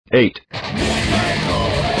8.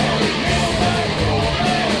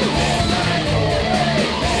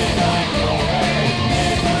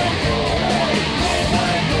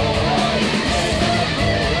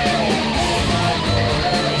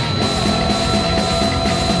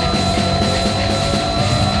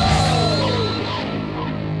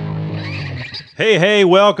 Hey,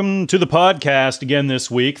 welcome to the podcast again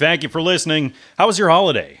this week. Thank you for listening. How was your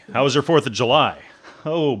holiday? How was your 4th of July?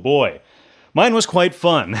 Oh boy, mine was quite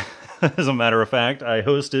fun. As a matter of fact, I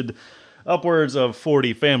hosted upwards of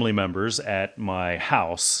 40 family members at my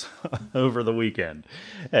house over the weekend.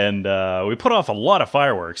 And we put off a lot of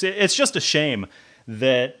fireworks. It's just a shame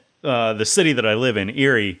that the city that I live in,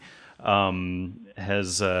 Erie,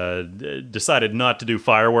 has decided not to do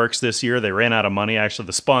fireworks this year. They ran out of money. Actually,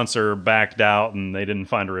 the sponsor backed out and they didn't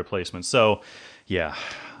find a replacement. So, yeah,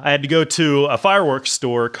 I had to go to a fireworks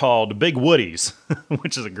store called Big Woody's,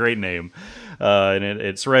 which is a great name. And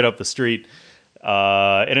it's right up the street.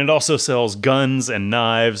 And it also sells guns and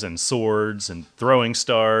knives and swords and throwing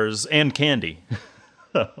stars and candy.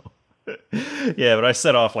 Yeah, but I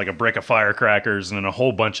set off like a brick of firecrackers and a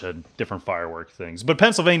whole bunch of different firework things. But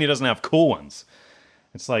Pennsylvania doesn't have cool ones.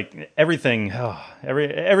 It's like everything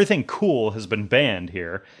cool has been banned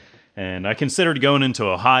here. And I considered going into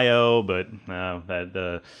Ohio, but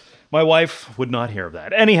my wife would not hear of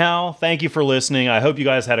that. Anyhow, thank you for listening. I hope you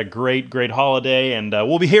guys had a great holiday, and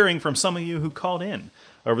we'll be hearing from some of you who called in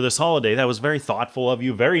over this holiday. That was very thoughtful of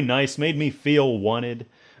you, very nice, made me feel wanted,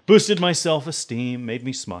 boosted my self-esteem, made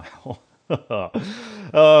me smile.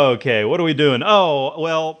 Okay, what are we doing? Oh,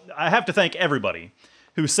 well, I have to thank everybody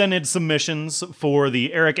who sent in submissions for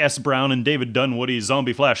the Eric S. Brown and David Dunwoody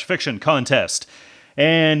Zombie Flash Fiction Contest.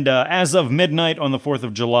 And as of midnight on the 4th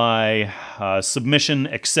of July, submission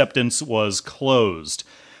acceptance was closed.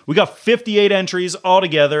 We got 58 entries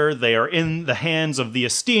altogether. They are in the hands of the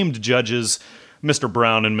esteemed judges, Mr.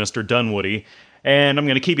 Brown and Mr. Dunwoody. And I'm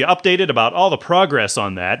going to keep you updated about all the progress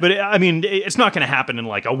on that. But, I mean, it's not going to happen in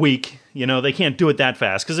like a week. You know, they can't do it that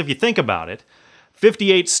fast. Because if you think about it,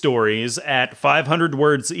 58 stories at 500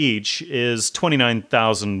 words each is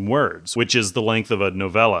 29,000 words, which is the length of a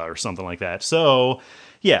novella or something like that. So,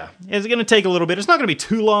 yeah, it's going to take a little bit. It's not going to be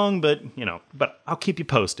too long, but I'll keep you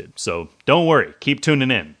posted. So don't worry. Keep tuning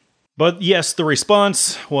in. But yes, the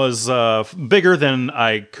response was bigger than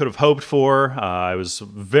I could have hoped for. I was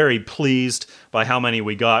very pleased by how many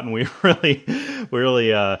we got, and we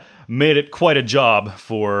really made it quite a job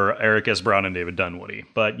for Eric S. Brown and David Dunwoody.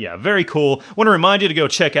 But yeah, very cool. I want to remind you to go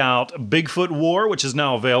check out Bigfoot War, which is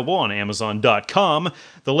now available on Amazon.com,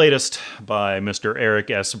 the latest by Mr. Eric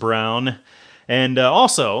S. Brown. And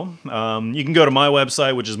also, you can go to my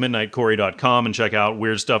website, which is midnightcorey.com, and check out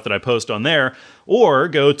weird stuff that I post on there. Or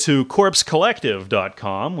go to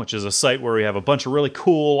corpsecollective.com, which is a site where we have a bunch of really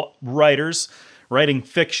cool writers writing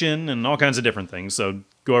fiction and all kinds of different things. So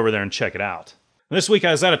go over there and check it out. This week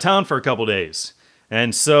I was out of town for a couple days.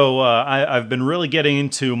 And so I've been really getting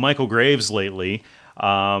into Michael Graves lately.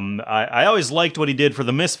 I always liked what he did for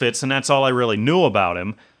the Misfits, and that's all I really knew about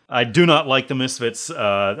him. I do not like the Misfits.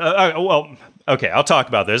 Okay, I'll talk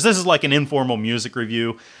about this. This is like an informal music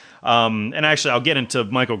review. And actually, I'll get into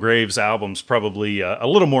Michael Graves' albums probably a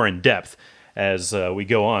little more in depth as we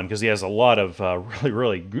go on, because he has a lot of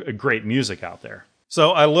really great music out there.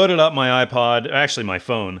 So I loaded up my iPod, actually my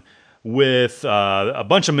phone, with a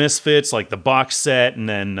bunch of Misfits, like the box set, and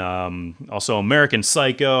then also American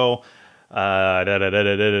Psycho.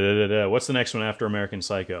 What's the next one after American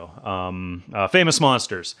Psycho? Famous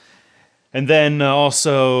Monsters. And then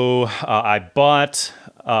also I bought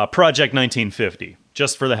Project 1950,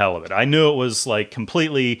 just for the hell of it. I knew it was like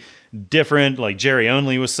completely different, like Jerry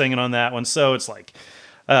Only was singing on that one, so it's like...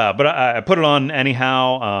 but I put it on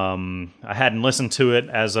anyhow. I hadn't listened to it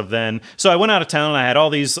as of then. So I went out of town and I had all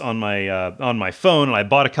these on my phone, and I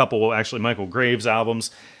bought a couple, actually, Michael Graves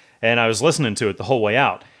albums, and I was listening to it the whole way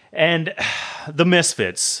out. And the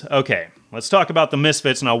Misfits. Okay, let's talk about the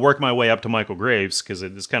Misfits, and I'll work my way up to Michael Graves, because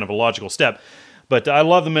it's kind of a logical step. But I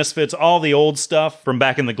love the Misfits, all the old stuff from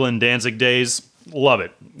back in the Glenn Danzig days. Love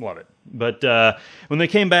it. But when they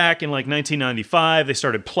came back in like 1995, they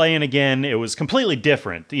started playing again. It was completely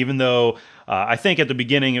different, even though I think at the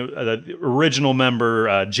beginning, the original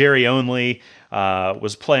member, Jerry Only,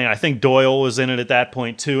 was playing. I think Doyle was in it at that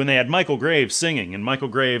point too, and they had Michael Graves singing, and Michael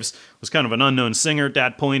Graves was kind of an unknown singer at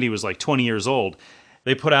that point. He was like 20 years old.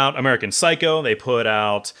 They put out American Psycho. They put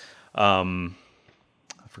out, I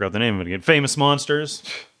forgot the name of it again, Famous Monsters.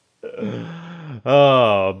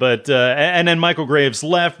 And then Michael Graves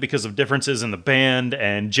left because of differences in the band,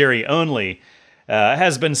 and Jerry Only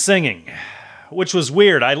has been singing. which was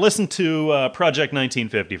weird. I listened to Project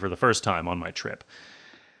 1950 for the first time on my trip.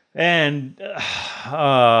 And,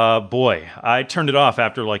 boy, I turned it off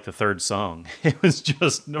after like the third song. It was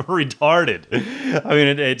just retarded. I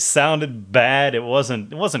mean, it sounded bad. It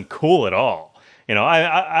wasn't cool at all. You know,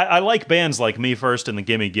 I like bands like Me First and the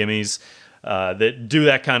Gimme Gimmes that do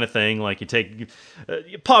that kind of thing. Like you take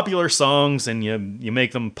popular songs and you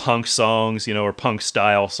make them punk songs, you know, or punk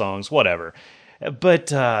style songs, whatever.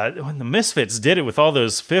 But when the Misfits did it with all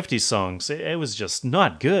those 50s songs, it was just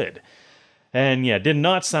not good. And yeah, did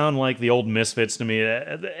not sound like the old Misfits to me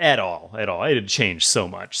at all. It had changed so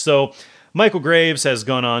much. So Michael Graves has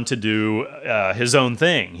gone on to do his own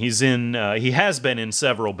thing. He has been in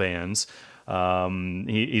several bands.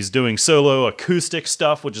 He's doing solo acoustic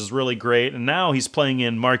stuff, which is really great. And now he's playing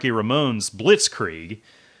in Marky Ramone's Blitzkrieg,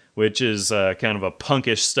 which is kind of a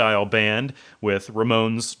punkish style band with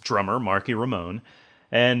Ramones drummer Marky Ramone.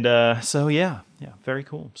 And so, yeah, very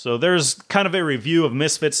cool. So there's kind of a review of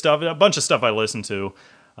Misfit stuff, a bunch of stuff I listened to.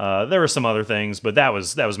 There were some other things, but that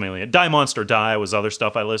was mainly it. Die Monster Die was other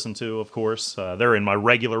stuff I listened to, of course. They're in my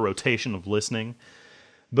regular rotation of listening.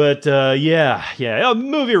 But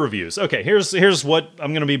movie reviews. Okay, here's what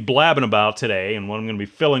I'm going to be blabbing about today and what I'm going to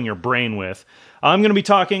be filling your brain with. I'm going to be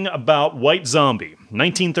talking about White Zombie,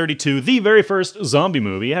 1932, the very first zombie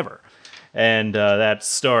movie ever. And that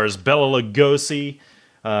stars Bela Lugosi,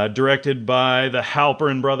 directed by the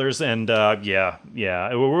Halperin brothers, and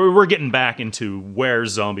we're getting back into where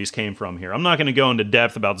zombies came from here. I'm not going to go into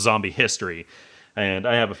depth about zombie history, and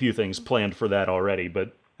I have a few things planned for that already,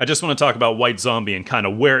 but I just want to talk about White Zombie and kind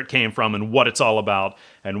of where it came from and what it's all about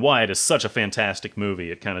and why it is such a fantastic movie.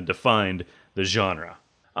 It kind of defined the genre.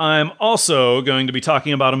 I'm also going to be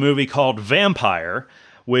talking about a movie called Vampire,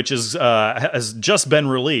 which has just been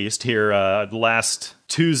released here last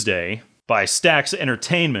Tuesday by Stax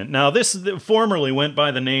Entertainment. Now, this formerly went by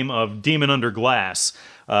the name of Demon Under Glass,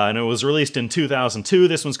 and it was released in 2002.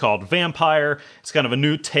 This one's called Vampire. It's kind of a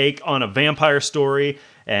new take on a vampire story,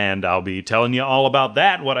 and I'll be telling you all about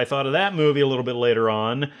that, what I thought of that movie a little bit later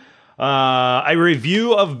on. A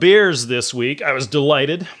review of beers this week. I was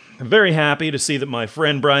delighted, very happy to see that my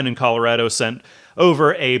friend Brian in Colorado sent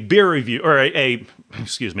over a beer review, or a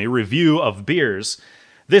review of beers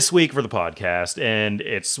this week for the podcast, and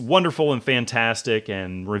it's wonderful and fantastic,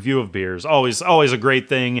 and review of beers, always a great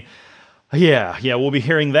thing. Yeah, we'll be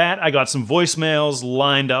hearing that. I got some voicemails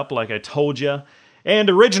lined up, like I told you, and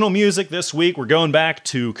original music this week. We're going back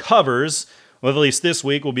to covers. Well, at least this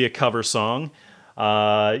week will be a cover song.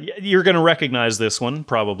 You're going to recognize this one,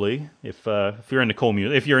 probably, if you're into cool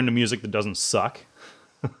music, if you're into music that doesn't suck.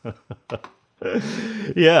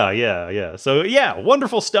 Yeah. So,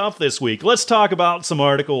 wonderful stuff this week. Let's talk about some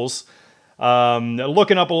articles.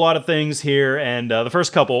 Looking up a lot of things here, and the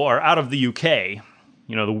first couple are out of the UK.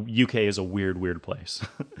 You know, the UK is a weird place.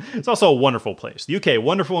 It's also a wonderful place. The UK,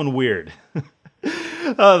 wonderful and weird.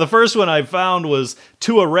 The first one I found was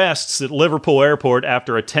 2 arrests at Liverpool Airport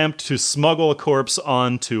after attempt to smuggle a corpse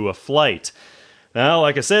onto a flight. Now,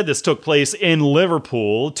 like I said, this took place in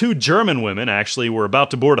Liverpool. 2 German women actually were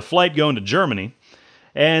about to board a flight going to Germany,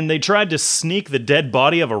 and they tried to sneak the dead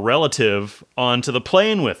body of a relative onto the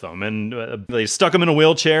plane with them. And they stuck him in a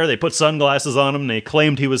wheelchair, they put sunglasses on him, and they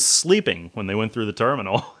claimed he was sleeping when they went through the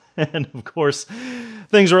terminal. And of course,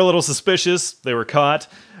 things were a little suspicious. They were caught.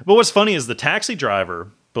 But what's funny is the taxi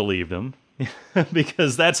driver believed him,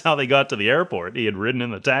 because that's how they got to the airport. He had ridden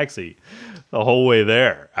in the taxi the whole way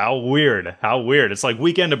there. How weird. It's like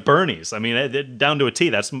Weekend at Bernie's. I mean, down to a T.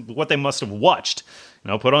 That's what they must have watched.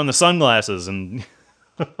 You know, put on the sunglasses and...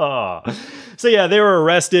 So yeah, they were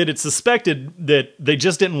arrested. It's suspected that they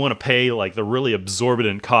just didn't want to pay like the really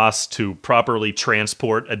exorbitant costs to properly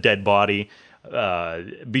transport a dead body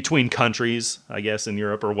between countries, I guess, in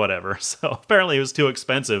Europe or whatever. So apparently it was too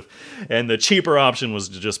expensive, and the cheaper option was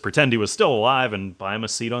to just pretend he was still alive and buy him a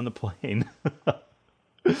seat on the plane.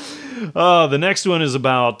 The next one is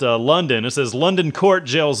about London. It says, London court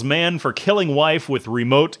jails man for killing wife with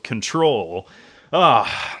remote control.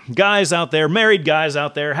 Guys out there, married guys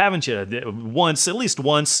out there, haven't you at least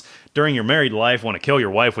once during your married life want to kill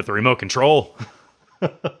your wife with the remote control?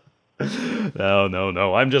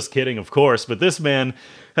 No, I'm just kidding, of course. But this man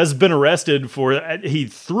has been arrested he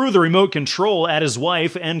threw the remote control at his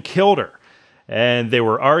wife and killed her. And they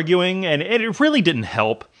were arguing, and it really didn't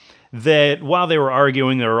help that while they were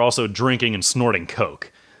arguing, they were also drinking and snorting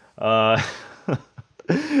coke. So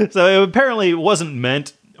it apparently wasn't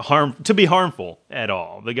meant to be harmful at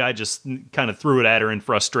all. The guy just kind of threw it at her in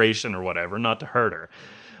frustration or whatever, not to hurt her.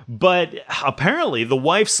 But apparently, the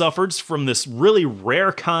wife suffers from this really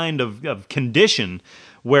rare kind of condition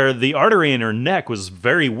where the artery in her neck was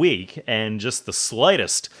very weak, and just the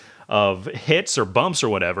slightest of hits or bumps or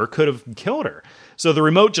whatever could have killed her. So the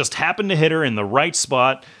remote just happened to hit her in the right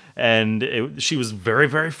spot, and she was very,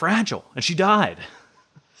 very fragile, and she died.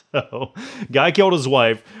 So, guy killed his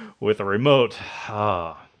wife with a remote.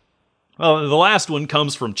 Well, the last one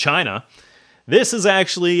comes from China. This is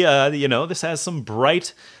actually, this has some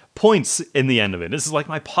bright points in the end of it. This is like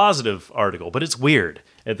my positive article, but it's weird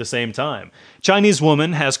at the same time. Chinese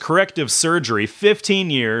woman has corrective surgery 15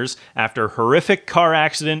 years after horrific car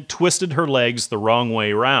accident twisted her legs the wrong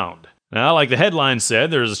way round. Now, like the headline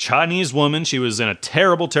said, there's a Chinese woman. She was in a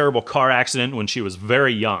terrible, terrible car accident when she was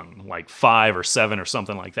very young, like 5 or 7 or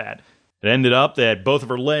something like that. It ended up that both of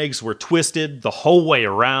her legs were twisted the whole way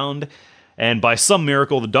around, and by some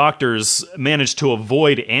miracle, the doctors managed to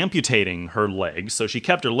avoid amputating her legs. So she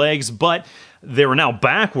kept her legs, but they were now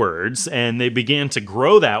backwards, and they began to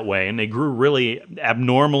grow that way, and they grew really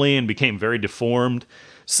abnormally and became very deformed.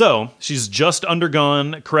 So she's just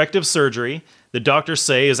undergone corrective surgery. The doctors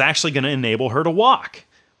say is actually going to enable her to walk,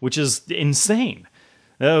 which is insane.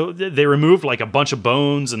 They removed like a bunch of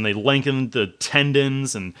bones, and they lengthened the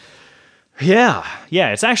tendons, and yeah,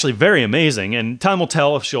 it's actually very amazing, and time will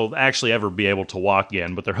tell if she'll actually ever be able to walk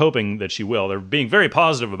again, but they're hoping that she will. They're being very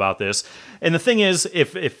positive about this. And the thing is,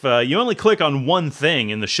 if you only click on one thing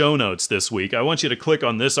in the show notes this week, I want you to click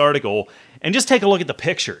on this article and just take a look at the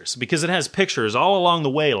pictures, because it has pictures all along the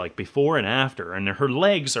way, like before and after, and her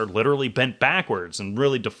legs are literally bent backwards and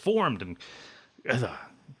really deformed, and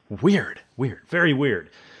weird, very weird.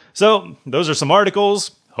 So, those are some articles.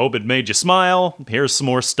 Hope it made you smile. Here's some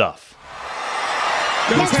more stuff.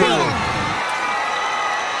 Let's go.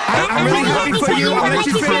 I'm really happy for you. I'll let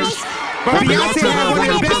you finish. But Beyonce had one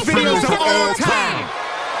of the best videos of all time.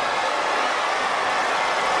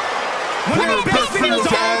 One of the best videos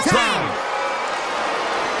of all time.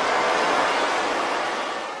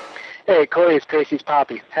 Hey, Corey, it's Gracie's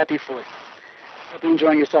Poppy. Happy 4th. Hope you're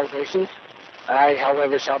enjoying your celebrations. I,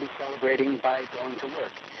 however, shall be celebrating by going to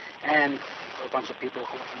work. And for a bunch of people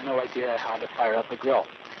who have no idea how to fire up a grill.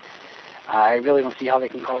 I really don't see how they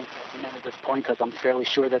can call themselves men at this point, because I'm fairly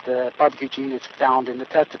sure that the barbecue gene is found in the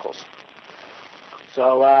testicles.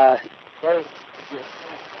 So, have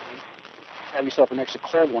yourself an extra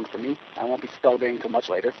cold one for me. I won't be celebrating too much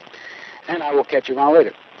later. And I will catch you around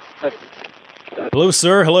later. Hello,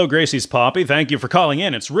 sir. Hello, Gracie's Poppy. Thank you for calling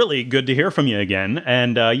in. It's really good to hear from you again.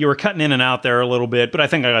 And you were cutting in and out there a little bit, but I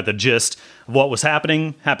think I got the gist of what was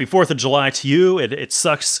happening. Happy 4th of July to you. It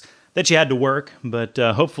sucks that you had to work, but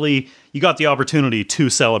hopefully you got the opportunity to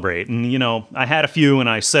celebrate. And, I had a few, and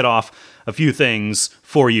I set off a few things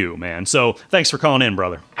for you, man. So thanks for calling in,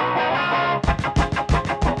 brother. Bye.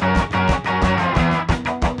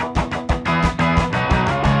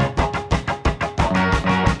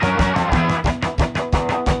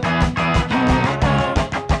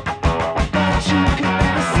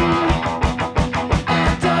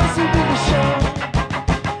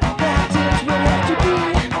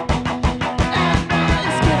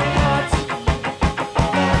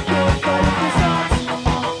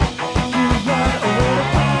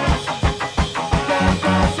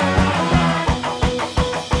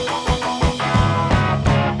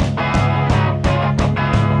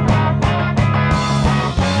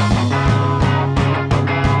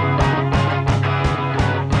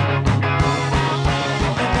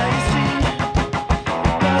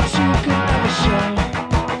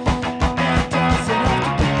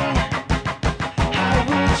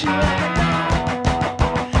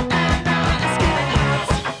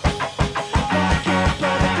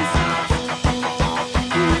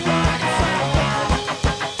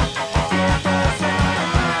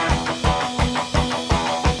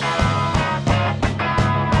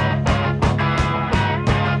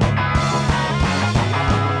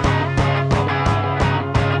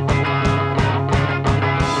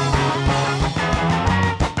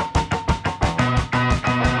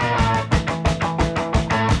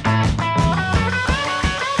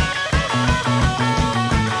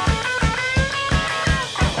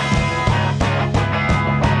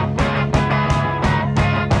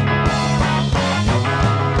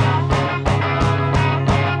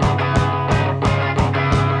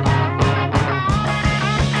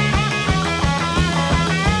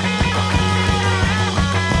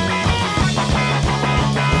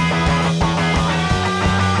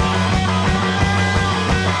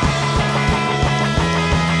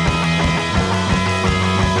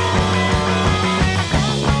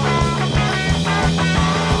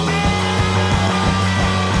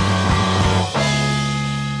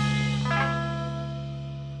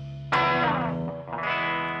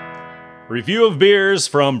 Review of beers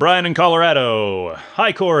from Brian in Colorado.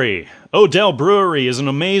 Hi, Corey. Odell Brewery is an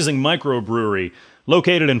amazing microbrewery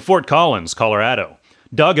located in Fort Collins, Colorado.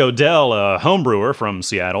 Doug Odell, a homebrewer from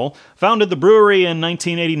Seattle, founded the brewery in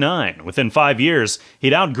 1989. Within 5 years,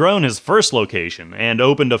 he'd outgrown his first location and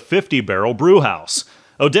opened a 50-barrel brew house.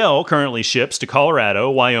 Odell currently ships to Colorado,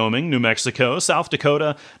 Wyoming, New Mexico, South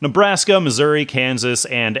Dakota, Nebraska, Missouri, Kansas,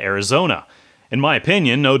 and Arizona. In my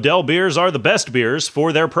opinion, Odell beers are the best beers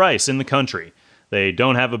for their price in the country. They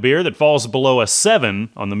don't have a beer that falls below a 7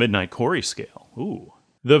 on the Midnight Corey scale. Ooh.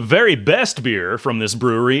 The very best beer from this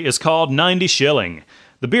brewery is called 90 Shilling.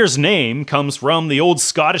 The beer's name comes from the old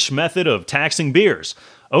Scottish method of taxing beers.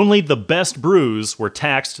 Only the best brews were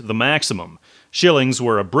taxed the maximum. Shillings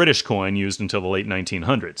were a British coin used until the late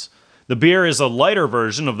 1900s. The beer is a lighter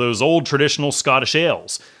version of those old traditional Scottish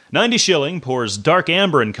ales. 90 Shilling pours dark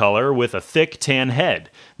amber in color with a thick tan head.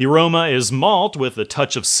 The aroma is malt with a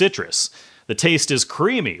touch of citrus. The taste is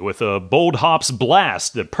creamy with a bold hops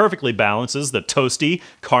blast that perfectly balances the toasty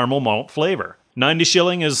caramel malt flavor. 90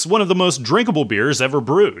 Shilling is one of the most drinkable beers ever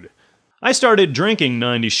brewed. I started drinking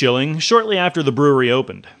 90 Shilling shortly after the brewery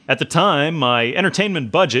opened. At the time, my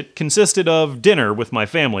entertainment budget consisted of dinner with my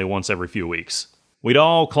family once every few weeks. We'd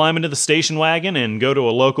all climb into the station wagon and go to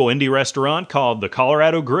a local indie restaurant called the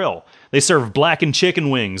Colorado Grill. They serve blackened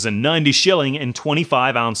chicken wings and 90 Shilling in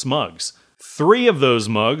 25-ounce mugs. 3 of those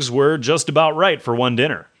mugs were just about right for one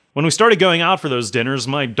dinner. When we started going out for those dinners,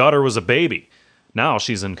 my daughter was a baby. Now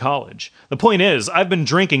she's in college. The point is, I've been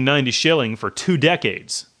drinking 90 Shilling for 2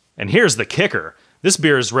 decades. And here's the kicker. This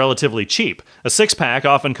beer is relatively cheap. A 6-pack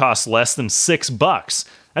often costs less than $6.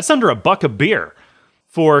 That's under $1 a beer.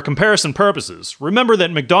 For comparison purposes, remember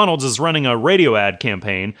that McDonald's is running a radio ad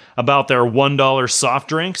campaign about their $1 soft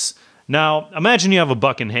drinks? Now, imagine you have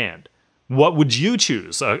 $1 in hand. What would you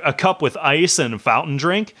choose? A cup with ice and a fountain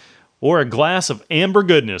drink? Or a glass of amber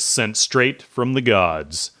goodness sent straight from the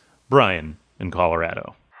gods? Brian in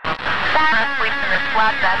Colorado. Sarah sleeps in her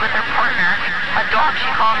flatbed with her partner, a dog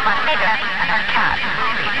she calls Manega, and her cat,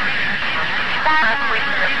 Ruby. Sarah sleeps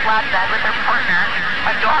in her flatbed with her partner,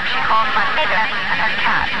 a dog she calls Manega, and her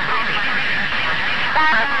cat, Ruby.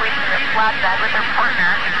 Sarah sleeps in her flatbed with her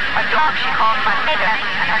partner, a dog she calls Manega,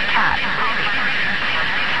 and her cat, Ruby.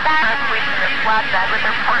 Sarah sleeps in her flatbed with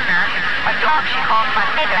her partner, a dog she calls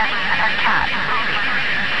Manega, and her cat, Ruby.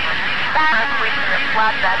 Sarah sleeps in her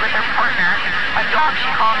flatbed with her partner, a dog she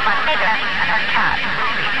calls Manega, and her cat,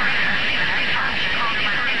 Ruby.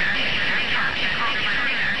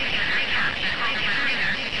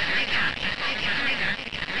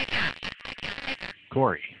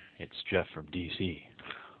 Corey, it's Jeff from D.C.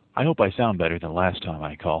 I hope I sound better than last time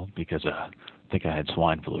I called because I think I had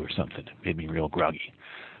swine flu or something. It made me real groggy.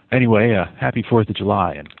 Anyway, happy 4th of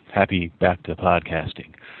July and happy back to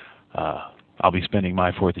podcasting. I'll be spending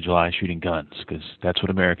my 4th of July shooting guns because that's what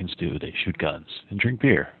Americans do. They shoot guns and drink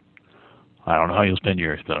beer. I don't know how you'll spend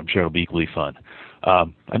yours, but I'm sure it'll be equally fun. I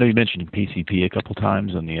know you mentioned PCP a couple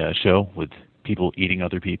times on the show with people eating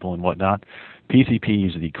other people and whatnot. PCP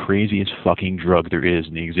is the craziest fucking drug there is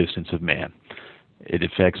in the existence of man. It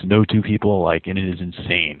affects no 2 people alike, and it is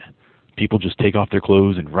insane. People just take off their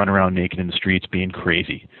clothes and run around naked in the streets being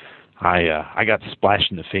crazy. I got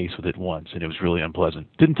splashed in the face with it once, and it was really unpleasant.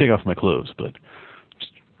 Didn't take off my clothes, but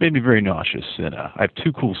just made me very nauseous. And I have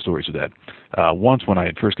 2 cool stories of that. Once when I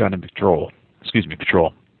had first gotten into patrol,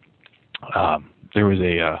 there was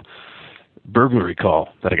a burglary call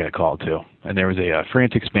that I got called to, and there was a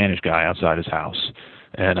frantic Spanish guy outside his house,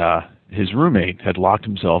 and his roommate had locked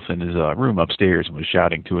himself in his room upstairs and was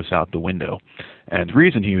shouting to us out the window. And the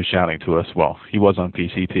reason he was shouting to us, well, he was on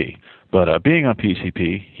PCP, but being on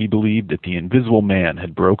PCP, he believed that the Invisible Man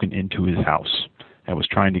had broken into his house and was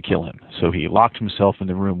trying to kill him. So he locked himself in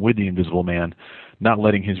the room with the Invisible Man, not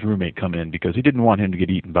letting his roommate come in because he didn't want him to get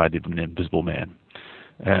eaten by the Invisible Man.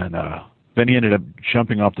 And then he ended up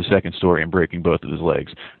jumping off the 2nd story and breaking both of his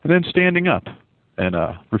legs, and then standing up and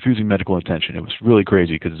refusing medical attention. It was really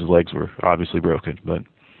crazy because his legs were obviously broken, but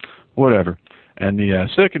whatever. And the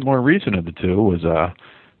second, more recent of the 2 was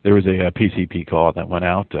there was a PCP call that went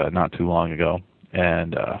out not too long ago,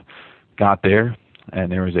 and got there,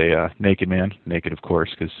 and there was a naked man, naked of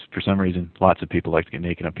course, because for some reason lots of people like to get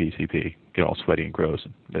naked on PCP, get all sweaty and gross.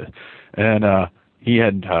 And he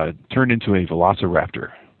had turned into a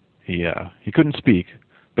velociraptor. He couldn't speak,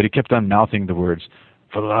 but he kept on mouthing the words,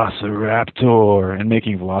 Velociraptor, and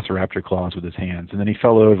making velociraptor claws with his hands. And then he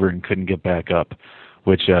fell over and couldn't get back up,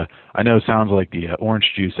 which I know sounds like the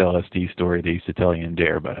orange juice LSD story they used to tell you in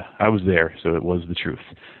Dare, but I was there, so it was the truth.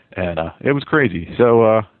 And it was crazy.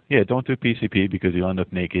 So, yeah, don't do PCP because you'll end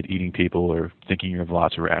up naked, eating people, or thinking you're a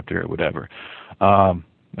velociraptor or whatever.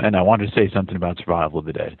 And I wanted to say something about Survival of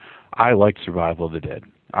the Dead. I liked Survival of the Dead.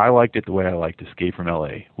 I liked it the way I liked Escape from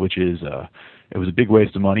L.A., which is, it was a big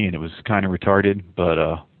waste of money and it was kind of retarded, but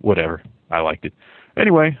whatever. I liked it.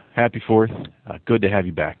 Anyway, happy 4th. Good to have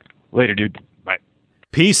you back. Later, dude. Bye.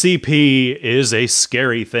 PCP is a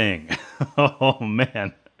scary thing. Oh,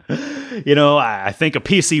 man. You know, I think of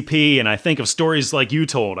PCP and I think of stories like you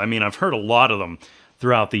told. I mean, I've heard a lot of them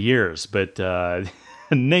throughout the years, but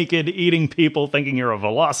naked eating people thinking you're a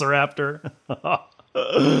velociraptor.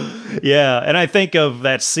 Yeah, and I think of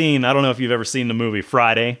that scene. I don't know if you've ever seen the movie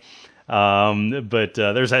Friday, but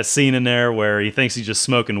there's that scene in there where he thinks he's just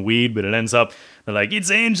smoking weed, but it ends up they're like, it's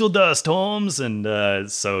angel dust, Holmes.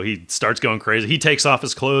 And so he starts going crazy. He takes off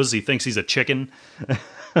his clothes. He thinks he's a chicken.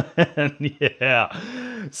 And yeah.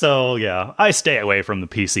 So yeah, I stay away from the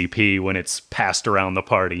PCP when it's passed around the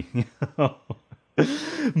party.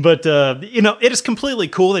 But, you know, it is completely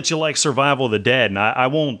cool that you like Survival of the Dead, and I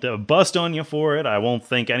won't bust on you for it. I won't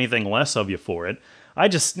think anything less of you for it. I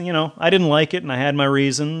just, you know, I didn't like it, and I had my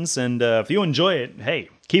reasons, and if you enjoy it, hey,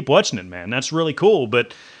 keep watching it, man. That's really cool.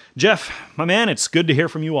 But, Jeff, my man, it's good to hear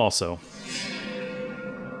from you also.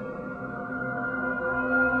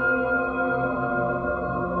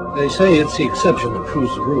 They say it's the exception that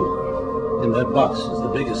proves the rule, and that box is the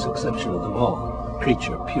biggest exception of them all.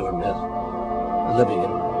 Creature, pure metal. A living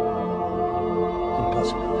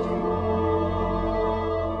impossibility.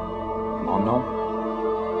 Mom, no?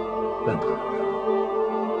 Vampire.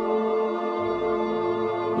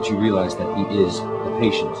 But you realize that he is a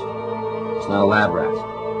patient. He's not a lab rat.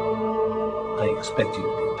 I expect you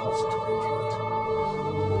to be a positive influence.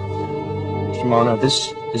 Mr. Marno,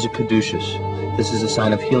 this is a caduceus. This is a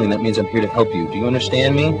sign of healing. That means I'm here to help you. Do you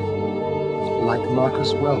understand me? Like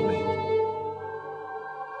Marcus Welby.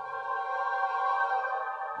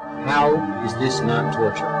 How is this not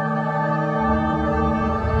torture?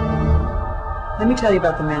 Let me tell you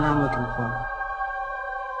about the man I'm looking for.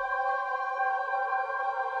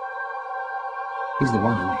 He's the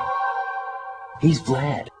one, isn't he? He's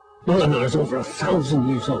Vlad. Molinar is over 1,000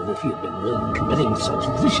 years old. If he had been really committing such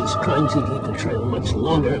vicious crimes, he'd leave the trail much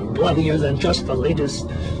longer and bloodier than just the latest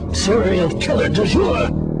serial killer du jour.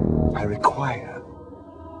 I require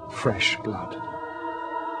fresh blood.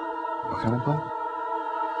 What kind of blood?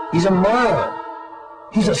 He's a marauder.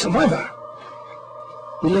 He's a survivor.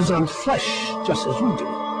 He lives on flesh, just as we do.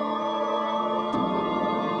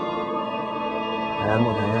 I am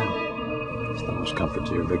what I am. It's the most comfort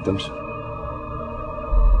to your victims.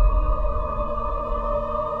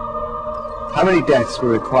 How many deaths were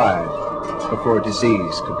required before a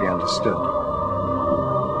disease could be understood?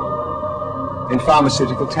 In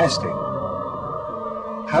pharmaceutical testing,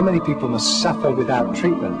 how many people must suffer without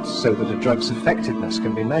treatment so that a drug's effectiveness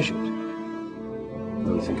can be measured? I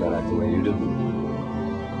really think I'd act the way you do.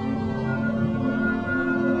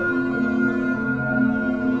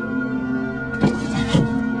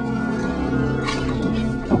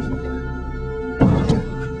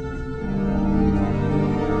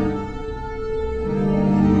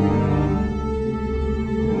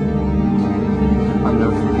 I'm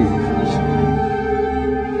not forgiven for this.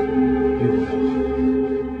 You will.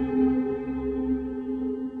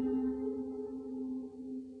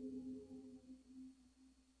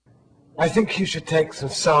 I think you should take some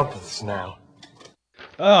samples now.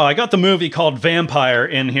 Oh, I got the movie called Vampire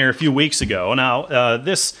in here a few weeks ago. Now,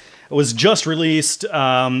 this was just released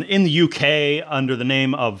in the UK under the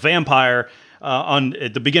name of Vampire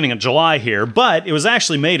at the beginning of July here, but it was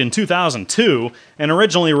actually made in 2002 and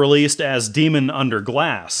originally released as Demon Under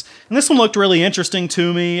Glass. And this one looked really interesting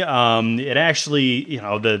to me. It actually, you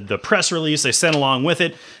know, the press release they sent along with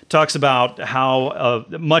it talks about how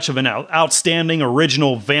much of an outstanding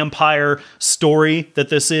original vampire story that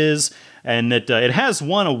this is, and that it has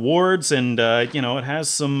won awards, and you know, it has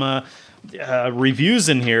some reviews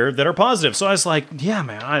in here that are positive. So I was like, yeah,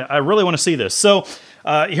 man, I really want to see this. So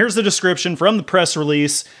here's the description from the press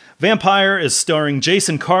release. Vampire is starring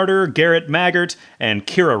Jason Carter, Garrett Maggart, and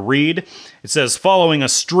Kira Reed. It says, following a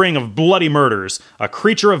string of bloody murders, a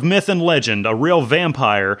creature of myth and legend, a real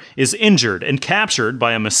vampire, is injured and captured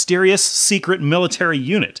by a mysterious secret military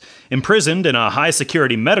unit, imprisoned in a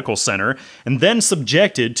high-security medical center, and then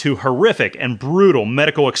subjected to horrific and brutal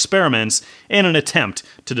medical experiments in an attempt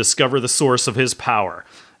to discover the source of his power.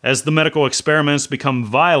 As the medical experiments become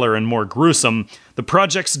viler and more gruesome, the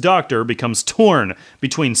project's doctor becomes torn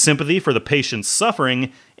between sympathy for the patient's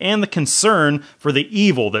suffering and the concern for the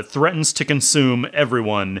evil that threatens to consume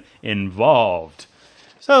everyone involved.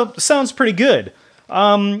 So, sounds pretty good.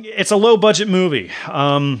 It's a low-budget movie.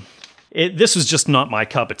 This was just not my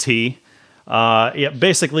cup of tea.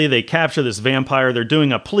 Basically, they capture this vampire. They're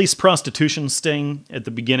doing a police prostitution sting at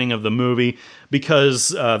the beginning of the movie because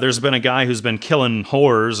there's been a guy who's been killing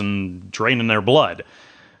whores and draining their blood.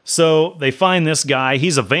 So they find this guy.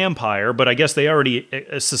 He's a vampire, but I guess they already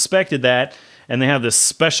suspected that, and they have this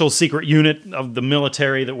special secret unit of the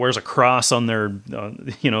military that wears a cross on their,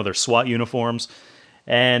 their SWAT uniforms.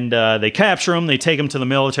 And they capture him. They take him to the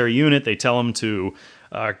military unit. They tell him to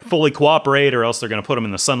fully cooperate or else they're going to put him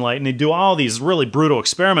in the sunlight. And they do all these really brutal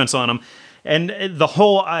experiments on him. And the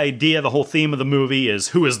whole idea, the whole theme of the movie is,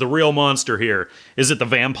 who is the real monster here? Is it the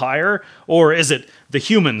vampire? Or is it the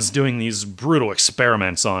humans doing these brutal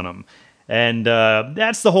experiments on him? And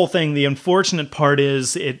that's the whole thing. The unfortunate part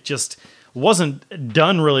is it just wasn't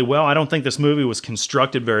done really well. I don't think this movie was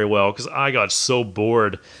constructed very well because I got so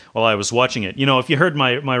bored while I was watching it. If you heard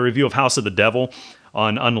my review of House of the Devil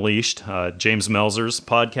on Unleashed, James Melzer's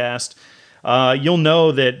podcast, you'll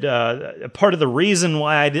know that part of the reason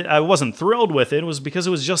why I wasn't thrilled with it was because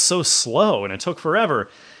it was just so slow and it took forever.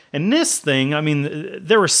 And this thing,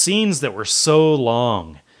 there were scenes that were so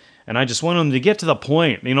long and I just wanted them to get to the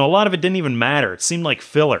point. A lot of it didn't even matter. It seemed like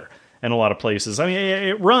filler in a lot of places.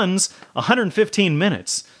 It runs 115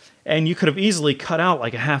 minutes, and you could have easily cut out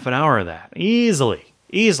like a half an hour of that. Easily.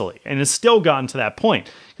 And it's still gotten to that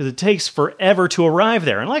point, because it takes forever to arrive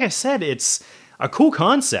there. And like I said, it's a cool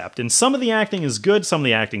concept, and some of the acting is good, some of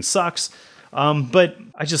the acting sucks, but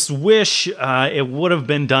I just wish it would have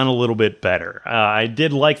been done a little bit better. I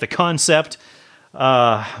did like the concept,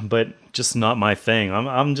 but just not my thing.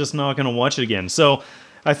 I'm just not going to watch it again. So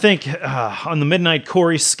I think on the Midnight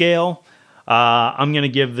Corey scale, I'm going to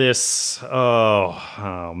give this, probably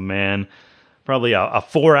a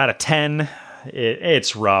 4 out of 10.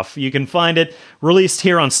 It's rough. You can find it released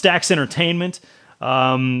here on Stax Entertainment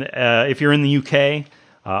if you're in the UK.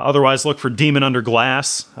 Otherwise, look for Demon Under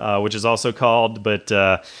Glass, which is also called. But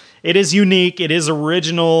it is unique, it is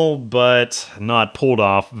original, but not pulled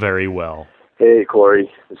off very well. Hey,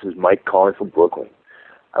 Corey. This is Mike calling from Brooklyn.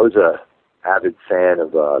 I was a avid fan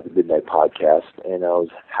of the Midnight Podcast, and I was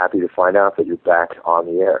happy to find out that you're back on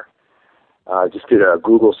the air. Just did a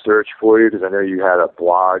Google search for you because I know you had a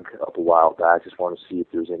blog up a while back. Just wanted to see if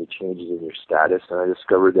there's any changes in your status, and I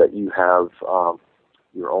discovered that you have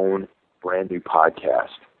your own brand new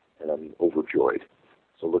podcast, and I'm overjoyed.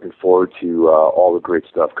 So looking forward to all the great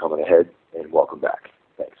stuff coming ahead, and welcome back.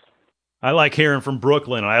 Thanks. I like hearing from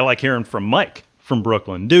Brooklyn. I like hearing from Mike from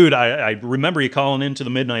Brooklyn. Dude, I remember you calling into the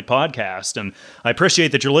Midnight Podcast, and I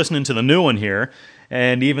appreciate that you're listening to the new one here.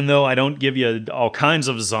 And even though I don't give you all kinds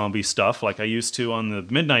of zombie stuff like I used to on the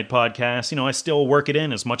Midnight Podcast, I still work it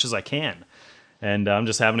in as much as I can. And I'm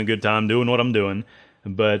just having a good time doing what I'm doing.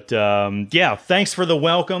 But thanks for the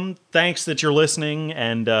welcome. Thanks that you're listening,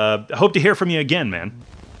 and I hope to hear from you again, man.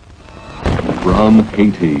 From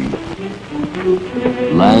Haiti,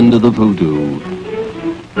 land of the voodoo,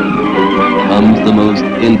 comes the most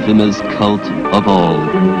infamous cult of all.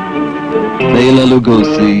 Bela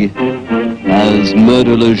Lugosi as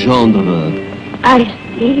Murder Legendre. I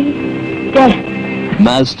see death.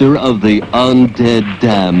 Master of the undead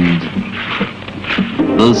damned.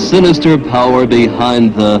 The sinister power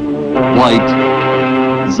behind the White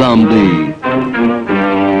Zombie.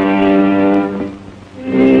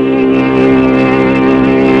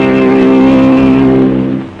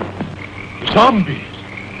 Zombies?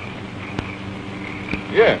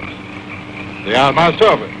 Yes, they are my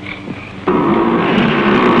servants.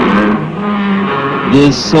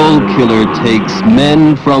 This soul killer takes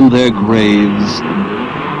men from their graves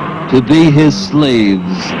to be his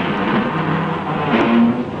slaves.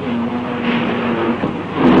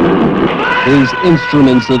 His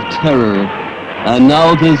instruments of terror, and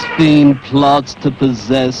now this fiend plots to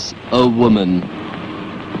possess a woman.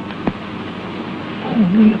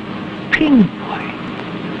 Only a pinpoint,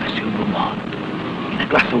 Monsieur Beaumont, in a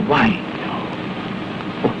glass of wine,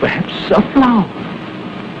 or perhaps a flower.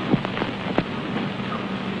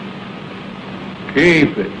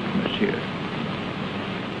 Keep it, monsieur.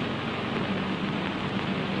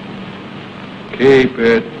 Keep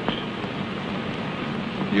it.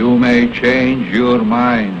 You may change your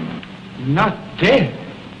mind. Not dead?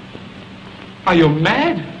 Are you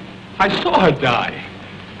mad? I saw her die.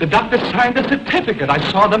 The doctor signed a certificate. I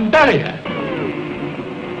saw them bury her.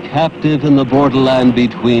 Captive in the borderland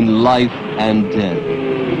between life and death.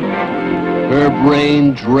 Her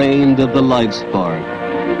brain drained of the life spark.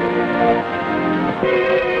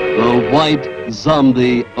 The White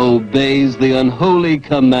Zombie obeys the unholy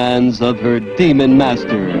commands of her demon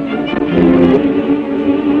master.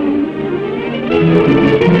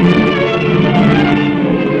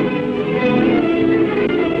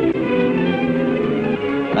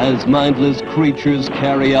 as mindless creatures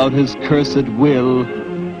carry out his cursed will,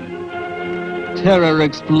 terror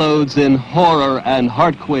explodes in horror and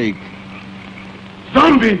heartquake.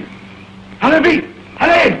 Zombie! Allez!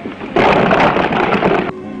 Allez!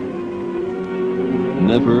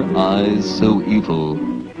 Never eyes so evil,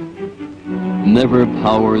 never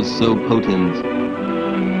powers so potent,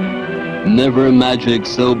 never magic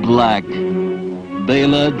so black.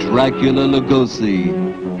 Bela Dracula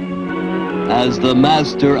Lugosi as the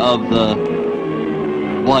master of the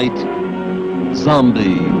White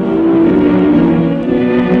Zombie.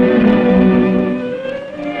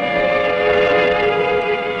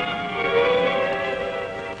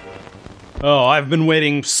 Oh, I've been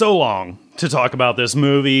waiting so long to talk about this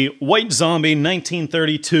movie. White Zombie,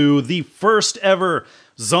 1932, the first ever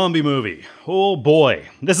zombie movie. Oh boy,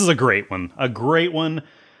 this is a great one. A great one.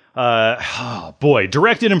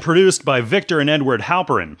 Directed and produced by Victor and Edward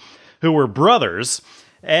Halperin, who were brothers,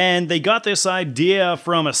 and they got this idea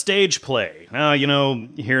from a stage play. Now,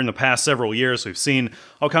 here in the past several years, we've seen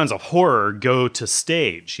all kinds of horror go to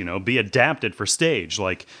stage, be adapted for stage,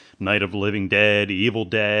 like Night of the Living Dead, Evil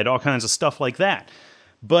Dead, all kinds of stuff like that.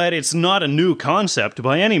 But it's not a new concept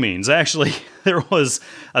by any means. Actually, there was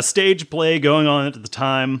a stage play going on at the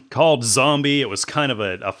time called Zombie. It was kind of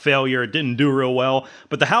a failure. It didn't do real well.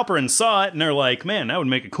 But the Halperins saw it, and they're like, man, that would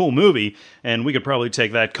make a cool movie, and we could probably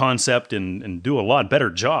take that concept and do a lot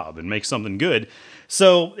better job and make something good.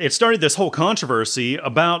 So it started this whole controversy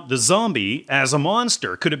about the zombie as a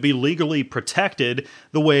monster. Could it be legally protected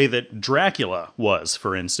the way that Dracula was,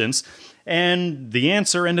 for instance? And the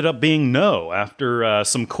answer ended up being no. After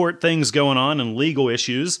some court things going on and legal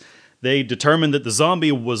issues, they determined that the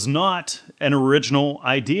zombie was not an original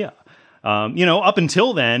idea. Up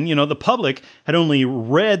until then, the public had only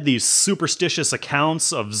read these superstitious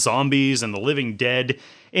accounts of zombies and the living dead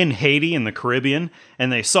in Haiti in the Caribbean, and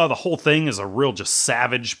they saw the whole thing as a real just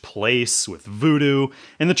savage place with voodoo.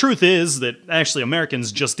 And the truth is that actually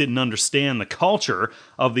Americans just didn't understand the culture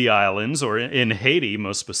of the islands, or in Haiti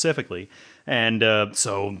most specifically. And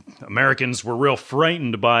so Americans were real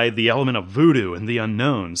frightened by the element of voodoo and the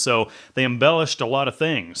unknown, so they embellished a lot of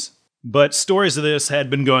things. But stories of this had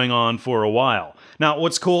been going on for a while. Now,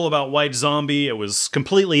 what's cool about White Zombie, it was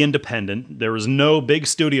completely independent. There was no big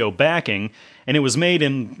studio backing, and it was made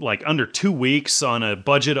in under 2 weeks on a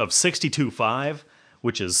budget of $62.5,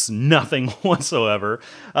 which is nothing whatsoever.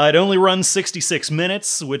 It only runs 66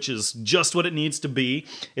 minutes, which is just what it needs to be.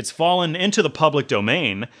 It's fallen into the public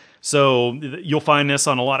domain, so you'll find this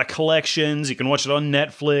on a lot of collections. You can watch it on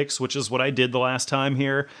Netflix, which is what I did the last time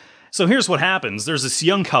here. So here's what happens. There's this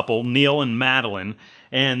young couple, Neil and Madeline,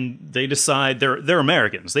 and they decide, they're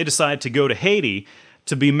Americans, they decide to go to Haiti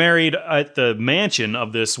to be married at the mansion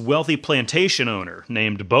of this wealthy plantation owner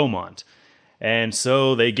named Beaumont. And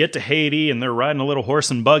so they get to Haiti, and they're riding a little horse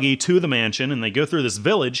and buggy to the mansion, and they go through this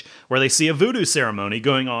village where they see a voodoo ceremony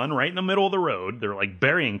going on right in the middle of the road. They're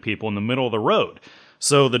burying people in the middle of the road.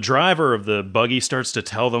 So the driver of the buggy starts to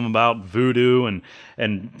tell them about voodoo, and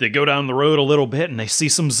they go down the road a little bit, and they see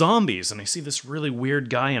some zombies, and they see this really weird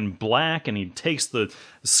guy in black, and he takes the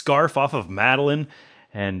scarf off of Madeline,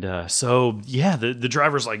 and the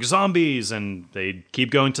driver's like, zombies, and they keep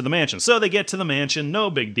going to the mansion. So they get to the mansion, no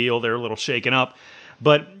big deal, they're a little shaken up,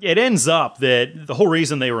 but it ends up that the whole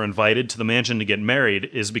reason they were invited to the mansion to get married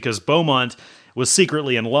is because Beaumont was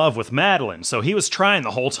secretly in love with Madeline, so he was trying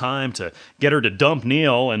the whole time to get her to dump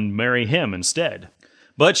Neil and marry him instead.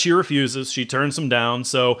 But she refuses, she turns him down,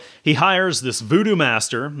 so he hires this voodoo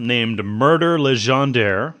master named Murder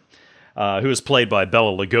Legendre, who is played by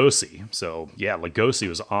Bela Lugosi. So yeah, Lugosi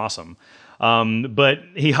was awesome. But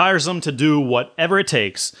he hires him to do whatever it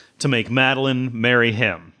takes to make Madeline marry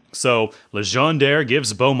him. So Legendre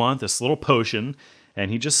gives Beaumont this little potion, and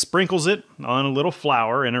he just sprinkles it on a little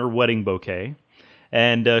flower in her wedding bouquet.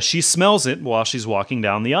 And she smells it while she's walking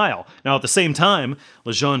down the aisle. Now, at the same time,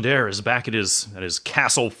 Legendre is back at his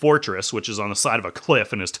castle fortress, which is on the side of a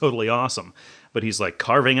cliff and is totally awesome. But he's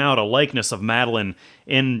carving out a likeness of Madeline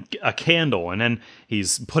in a candle, and then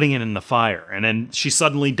he's putting it in the fire. And then she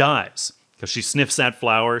suddenly dies because she sniffs that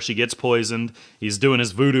flower, she gets poisoned, he's doing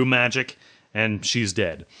his voodoo magic, and she's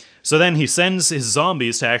dead. So then he sends his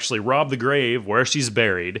zombies to actually rob the grave where she's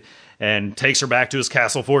buried, and takes her back to his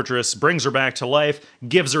castle fortress, brings her back to life,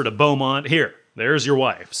 gives her to Beaumont. Here, there's your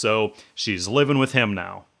wife. So she's living with him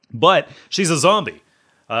now. But she's a zombie.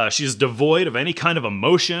 She's devoid of any kind of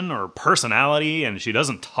emotion or personality, and she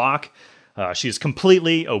doesn't talk. She's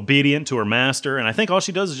completely obedient to her master, and I think all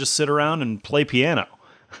she does is just sit around and play piano.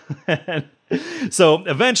 So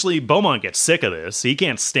eventually Beaumont gets sick of this. He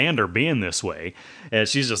can't stand her being this way, and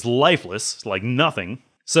she's just lifeless, like nothing.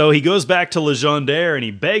 So he goes back to Legionnaire and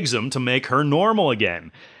he begs him to make her normal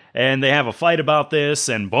again. And they have a fight about this,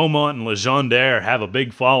 and Beaumont and Legionnaire have a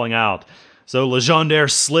big falling out. So Legionnaire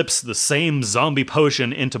slips the same zombie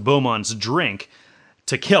potion into Beaumont's drink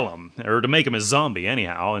to kill him, or to make him a zombie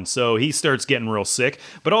anyhow, and so he starts getting real sick.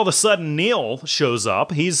 But all of a sudden, Neil shows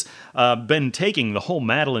up. He's been taking the whole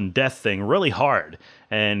Madeline death thing really hard,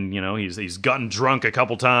 and he's gotten drunk a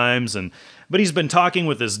couple times, but he's been talking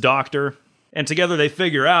with his doctor, and together they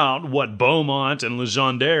figure out what Beaumont and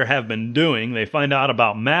Legionnaire have been doing. They find out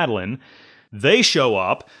about Madeline. They show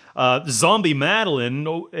up. Zombie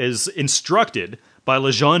Madeline is instructed by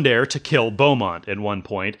Legionnaire to kill Beaumont at one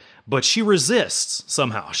point, but she resists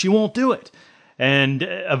somehow. She won't do it. And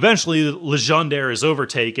eventually Legionnaire is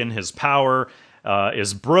overtaken. His power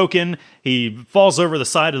is broken. He falls over the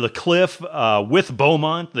side of the cliff with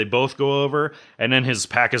Beaumont. They both go over, and then his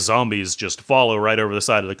pack of zombies just follow right over the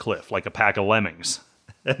side of the cliff like a pack of lemmings.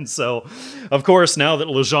 And so, of course, now that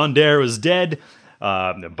Legionnaire is dead,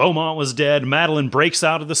 Beaumont was dead, Madeline breaks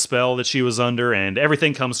out of the spell that she was under, and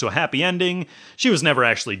everything comes to a happy ending. She was never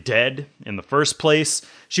actually dead in the first place.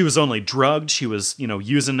 She was only drugged. She was,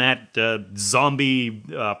 using that zombie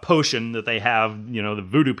potion that they have, the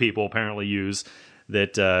voodoo people apparently use,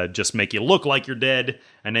 that just make you look like you're dead,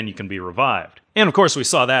 and then you can be revived. And of course, we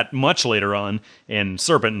saw that much later on in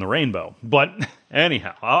Serpent and the Rainbow. But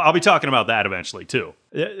anyhow, I'll be talking about that eventually, too.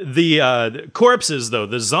 The corpses, though,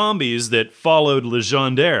 the zombies that followed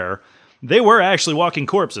Legionnaire, they were actually walking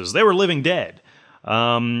corpses. They were living dead.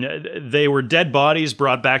 They were dead bodies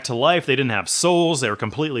brought back to life. They didn't have souls. They were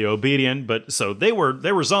completely obedient. But so they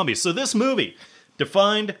were zombies. So this movie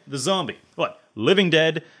defined the zombie. What? Living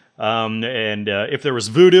dead. And if there was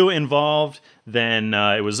voodoo involved, then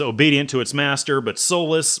it was obedient to its master, but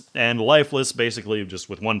soulless and lifeless, basically just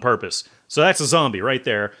with one purpose. So that's a zombie right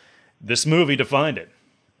there. This movie defined it.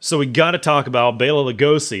 So we got to talk about Bela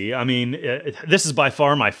Lugosi. I mean, this is by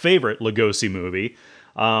far my favorite Lugosi movie.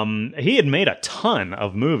 He had made a ton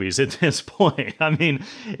of movies at this point. I mean,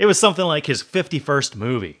 it was something like his 51st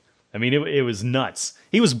movie. I mean, it was nuts.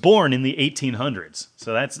 He was born in the 1800s.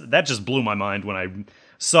 So that just blew my mind when I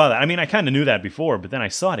saw that. I mean, I kind of knew that before, but then I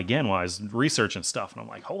saw it again while I was researching stuff, and I'm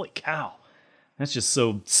like, holy cow, that's just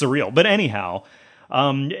so surreal. But anyhow,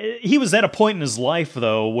 he was at a point in his life,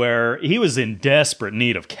 though, where he was in desperate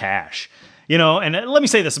need of cash. And let me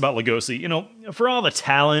say this about Lugosi, for all the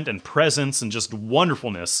talent and presence and just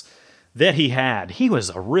wonderfulness that he had, he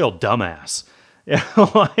was a real dumbass.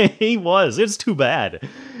 He was. It's too bad.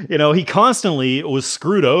 He constantly was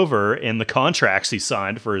screwed over in the contracts he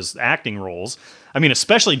signed for his acting roles. I mean,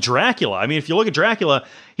 especially Dracula. I mean, if you look at Dracula,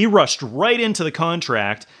 he rushed right into the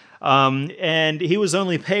contract, and he was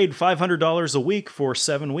only paid $500 a week for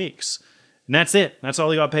 7 weeks. And that's it. That's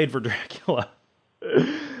all he got paid for Dracula.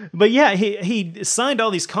 But yeah, he signed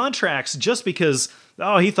all these contracts just because,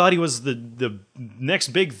 he thought he was the next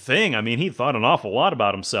big thing. I mean, he thought an awful lot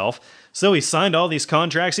about himself. So he signed all these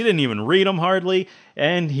contracts. He didn't even read them hardly,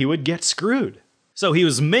 and he would get screwed. So he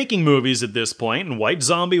was making movies at this point, and White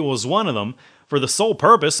Zombie was one of them, for the sole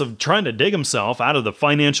purpose of trying to dig himself out of the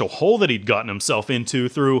financial hole that he'd gotten himself into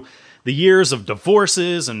through the years of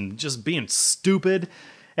divorces and just being stupid.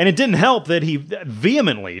 And it didn't help that he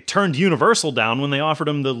vehemently turned Universal down when they offered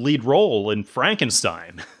him the lead role in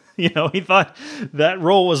Frankenstein. He thought that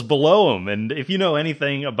role was below him. And if you know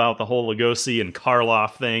anything about the whole Lugosi and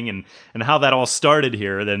Karloff thing and how that all started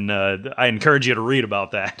here, then I encourage you to read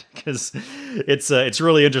about that, because it's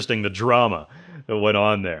really interesting, the drama that went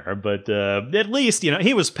on there. But at least,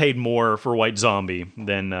 he was paid more for White Zombie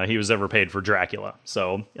than he was ever paid for Dracula.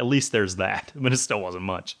 So at least there's that. But it still wasn't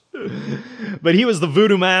much. But he was the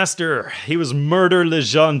voodoo master. He was Murder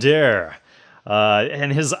Legionnaire.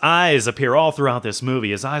 And his eyes appear all throughout this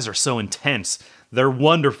movie. His eyes are so intense. They're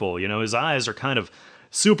wonderful. His eyes are kind of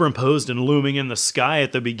superimposed and looming in the sky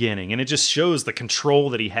at the beginning. And it just shows the control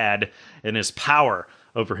that he had and his power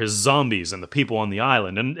over his zombies and the people on the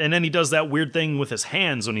island. And then he does that weird thing with his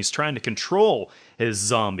hands when he's trying to control his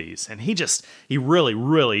zombies. And he really,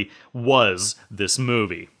 really was this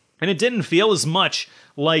movie. And it didn't feel as much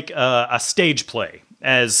like a stage play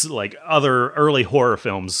as like other early horror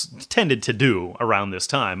films tended to do around this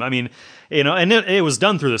time. I mean, and it was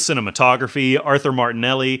done through the cinematography. Arthur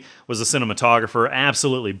Martinelli was a cinematographer,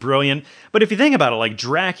 absolutely brilliant. But if you think about it, like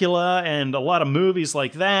Dracula and a lot of movies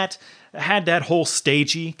like that had that whole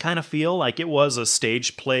stagey kind of feel, like it was a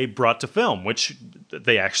stage play brought to film, which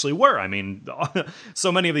they actually were. I mean,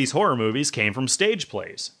 so many of these horror movies came from stage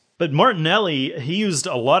plays. But Martinelli, he used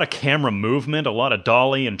a lot of camera movement, a lot of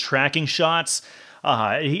dolly and tracking shots.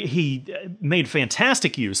 He made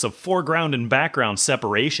fantastic use of foreground and background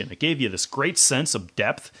separation. It gave you this great sense of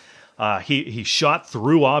depth. He shot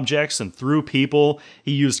through objects and through people.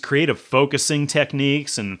 He used creative focusing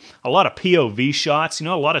techniques and a lot of POV shots. You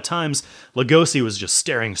know, a lot of times Lugosi was just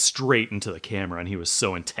staring straight into the camera, and he was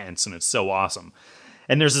so intense, and it's so awesome.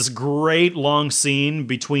 And there's this great long scene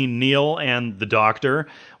between Neil and the doctor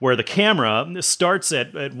where the camera starts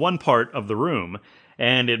at one part of the room,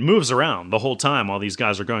 and it moves around the whole time while these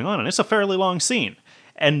guys are going on, and it's a fairly long scene.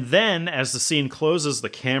 And then, as the scene closes, the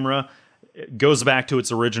camera goes back to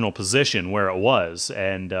its original position where it was,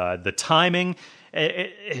 and the timing,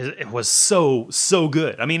 it was so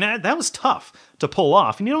good. I mean, that was tough to pull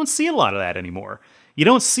off, and you don't see a lot of that anymore. You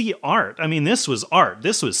don't see art. I mean, this was art.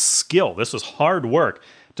 This was skill. This was hard work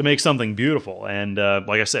to make something beautiful, and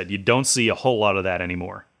like I said, you don't see a whole lot of that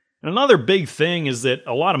anymore. And another big thing is that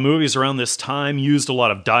a lot of movies around this time used a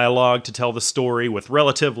lot of dialogue to tell the story with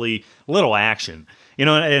relatively little action. You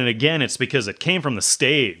know, and again, it's because it came from the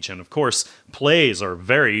stage, and of course, plays are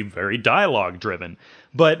very, very dialogue-driven.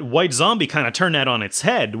 But White Zombie kind of turned that on its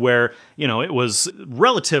head, where, you know, it was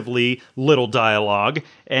relatively little dialogue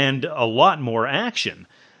and a lot more action.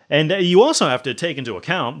 And you also have to take into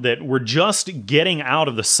account that we're just getting out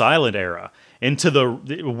of the silent era into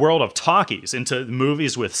the world of talkies, into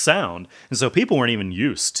movies with sound. And so people weren't even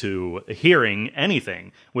used to hearing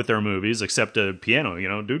anything with their movies except a piano, you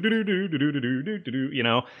know, do-do-do-do-do-do-do-do-do, you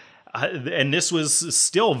know. And this was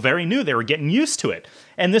still very new. They were getting used to it.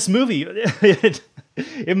 And this movie,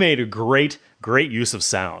 it made a great use of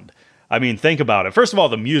sound. I mean, think about it. First of all,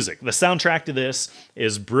 the music. The soundtrack to this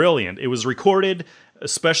is brilliant. It was recorded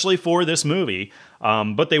especially for this movie,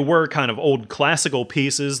 but they were kind of old classical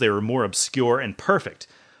pieces. They were more obscure and perfect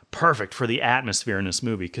for the atmosphere in this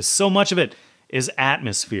movie, because so much of it is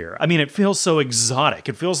atmosphere. I mean, it feels so exotic.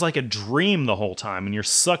 It feels like a dream the whole time, and you're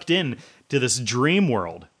sucked in to this dream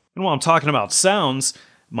world. And while I'm talking about sounds,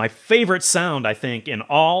 my favorite sound, I think, in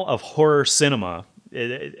all of horror cinema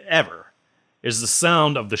ever is the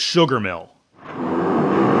sound of the sugar mill.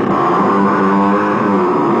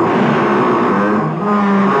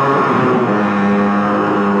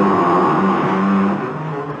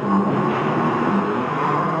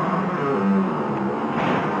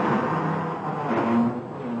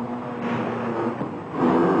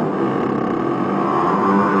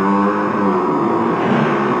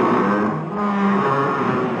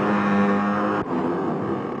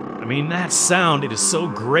 That sound, it is so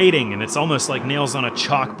grating, and it's almost like nails on a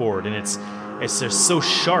chalkboard, and it's just so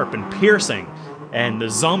sharp and piercing, and the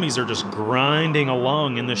zombies are just grinding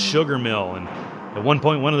along in the sugar mill, and at one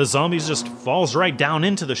point one of the zombies just falls right down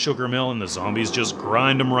into the sugar mill, and the zombies just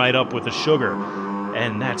grind them right up with the sugar,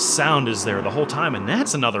 and that sound is there the whole time, and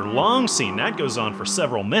that's another long scene. That goes on for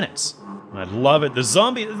several minutes. I love it. The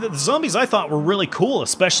zombies I thought were really cool,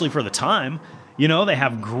 especially for the time. You know, they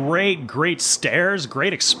have great stares,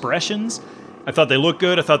 great expressions. I thought they looked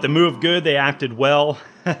good. I thought they moved good. They acted well.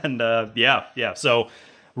 And yeah. So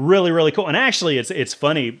really cool. And actually, it's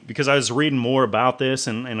funny because I was reading more about this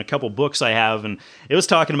in a couple books I have, and it was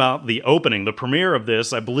talking about the opening, the premiere of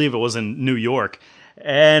this. I believe it was in New York.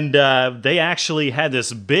 And they actually had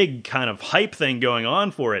this big kind of hype thing going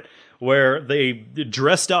on for it, where they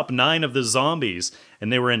dressed up 9 of the zombies,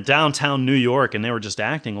 and they were in downtown New York, and they were just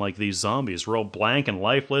acting like these zombies, real blank and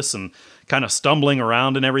lifeless, and kind of stumbling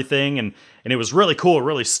around and everything, and it was really cool. It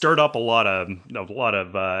really stirred up a lot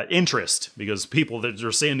of interest, because people that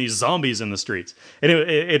are seeing these zombies in the streets, and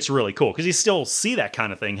it's really cool, because you still see that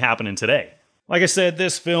kind of thing happening today. Like I said,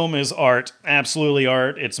 this film is art, absolutely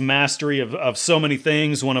art. It's mastery of so many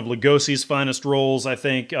things, one of Lugosi's finest roles, I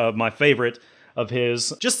think, my favorite of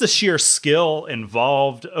his. Just the sheer skill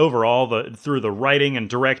involved overall through the writing and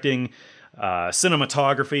directing,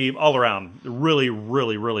 cinematography, all around,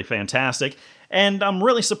 really fantastic. And I'm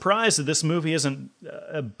really surprised that this movie isn't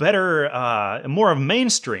more of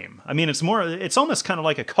mainstream. I mean, it's almost kind of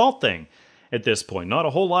like a cult thing at this point. Not a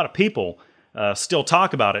whole lot of people still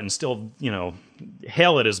talk about it and still,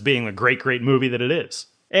 hail it as being the great movie that it is.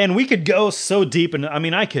 And we could go so deep, and I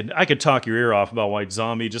mean, I could talk your ear off about White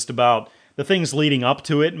Zombie, just about the things leading up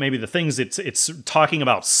to it, maybe the things it's talking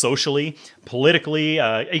about socially, politically,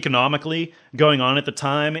 economically going on at the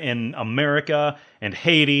time in America and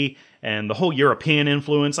Haiti and the whole European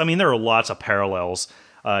influence. I mean, there are lots of parallels.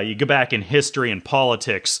 You go back in history and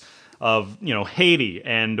politics of, Haiti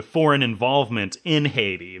and foreign involvement in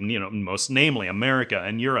Haiti, most namely America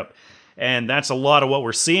and Europe. And that's a lot of what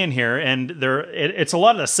we're seeing here. And it's a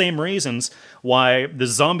lot of the same reasons why the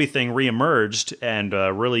zombie thing reemerged and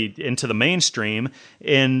really into the mainstream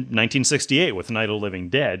in 1968 with Night of the Living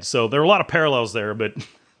Dead. So there are a lot of parallels there, but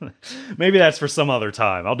maybe that's for some other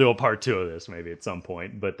time. I'll do a part 2 of this maybe at some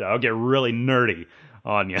point, but I'll get really nerdy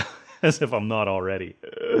on you, as if I'm not already.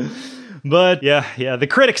 But yeah, the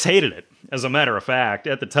critics hated it, as a matter of fact.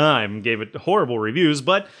 At the time, gave it horrible reviews,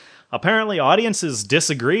 but apparently audiences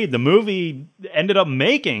disagreed. The movie ended up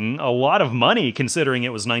making a lot of money, considering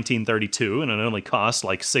it was 1932, and it only cost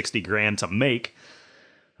like $60,000 to make.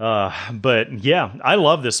 But yeah, I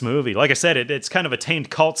love this movie. Like I said, it's kind of attained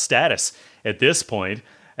cult status at this point.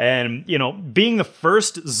 And, you know, being the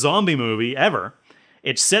first zombie movie ever,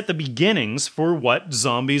 it set the beginnings for what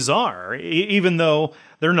zombies are, even though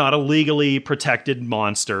they're not a legally protected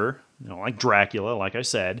monster, you know, like Dracula, like I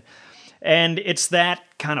said. And it's that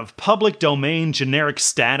kind of public domain generic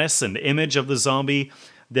status and image of the zombie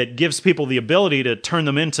that gives people the ability to turn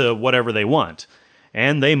them into whatever they want.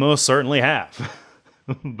 And they most certainly have.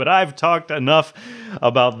 But I've talked enough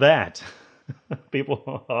about that.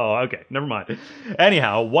 People, oh, okay, never mind.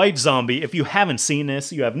 Anyhow, White Zombie, if you haven't seen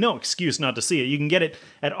this, you have no excuse not to see it. You can get it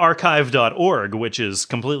at archive.org, which is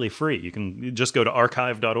completely free. You can just go to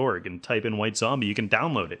archive.org and type in White Zombie. You can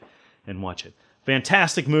download it and watch it.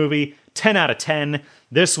 Fantastic movie, 10 out of 10.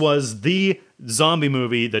 This was the zombie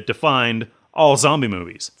movie that defined all zombie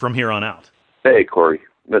movies from here on out. Hey, Corey,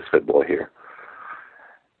 Misfit Boy here.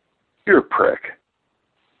 You're a prick.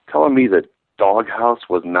 Telling me that Doghouse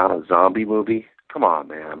was not a zombie movie? Come on,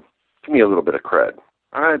 man. Give me a little bit of cred.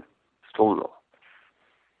 All right? Just a little.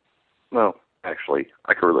 Well, actually,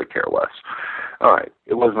 I could really care less. All right,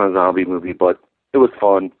 it wasn't a zombie movie, but it was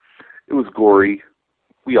fun. It was gory.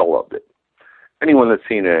 We all loved it. Anyone that's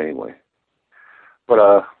seen it anyway.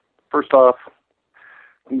 But first off,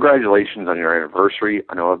 congratulations on your anniversary.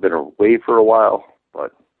 I know I've been away for a while,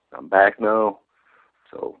 but I'm back now,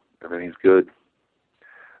 so everything's good.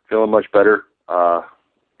 Feeling much better.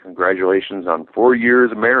 Congratulations on 4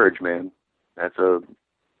 years of marriage, man. That's a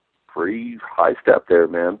pretty high step there,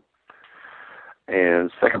 man.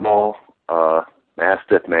 And second of all,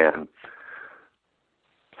 Mastiff Man,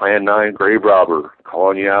 Plan 9 Grave Robber,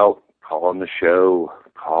 calling you out, calling the show,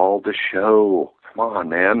 call the show. Come on,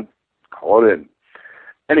 man, call it in.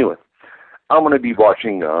 Anyway, I'm going to be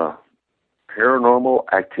watching Paranormal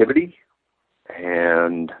Activity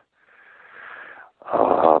and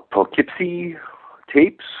Poughkeepsie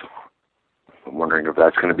tapes. I'm wondering if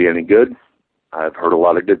that's going to be any good. I've heard a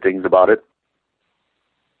lot of good things about it.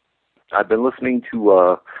 I've been listening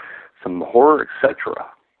to some Horror Etc.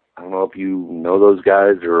 I don't know if you know those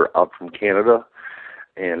guys. They're out from Canada,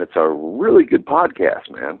 and it's a really good podcast,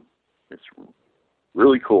 man. It's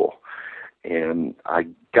really cool. And I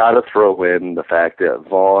got to throw in the fact that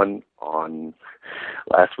Vaughn on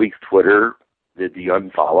last week's Twitter did the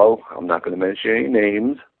unfollow. I'm not going to mention any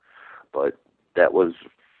names, but that was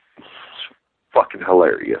fucking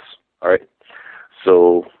hilarious. All right.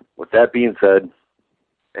 So with that being said,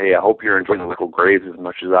 hey, I hope you're enjoying the Little Graves as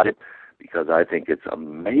much as I did, because I think it's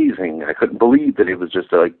amazing. I couldn't believe that it was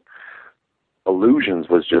just like Illusions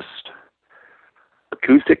was just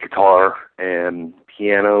acoustic guitar and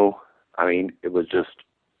piano. I mean, it was just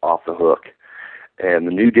off the hook. And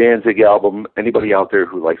the new Danzig album, anybody out there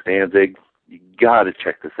who likes Danzig, you got to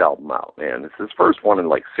check this album out, man. It's his first one in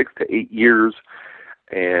like 6 to 8 years,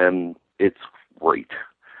 and it's great.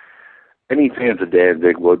 Any fans of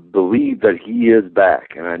Danzig would believe that he is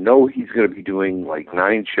back, and I know he's going to be doing like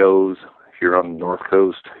 9 shows here on the North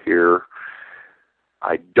Coast here.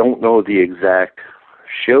 I don't know the exact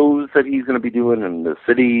shows that he's going to be doing in the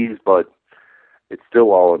cities, but it's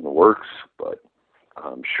still all in the works, but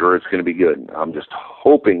I'm sure it's going to be good. I'm just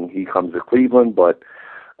hoping he comes to Cleveland, but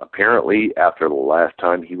apparently after the last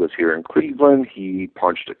time he was here in Cleveland, he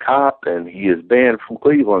punched a cop, and he is banned from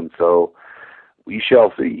Cleveland, so we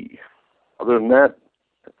shall see. Other than that,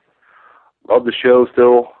 love the show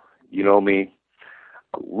still. You know me.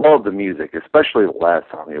 I love the music, especially the last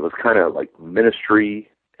song. It was kind of like Ministry,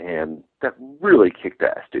 and that really kicked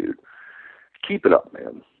ass, dude. Keep it up,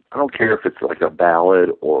 man. I don't care if it's like a ballad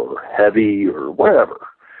or heavy or whatever.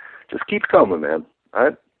 Just keep coming, man. All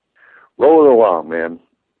right? Roll it along, man.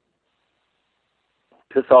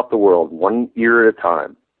 Piss off the world one ear at a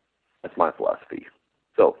time. That's my philosophy.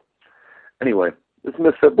 So, anyway, this is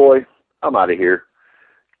Misfit Boy. I'm out of here.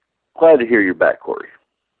 Glad to hear you're back, Corey.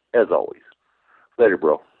 As always. Later,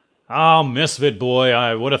 bro. Oh, Misfit Boy.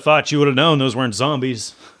 I would have thought you would have known those weren't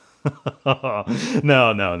zombies.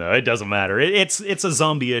 No. It doesn't matter. It's a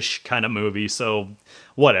zombie-ish kind of movie, so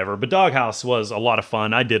whatever. But Doghouse was a lot of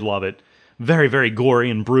fun. I did love it. Very, very gory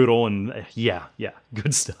and brutal, and yeah,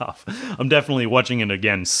 good stuff. I'm definitely watching it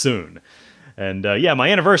again soon. And yeah, my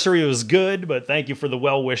anniversary was good, but thank you for the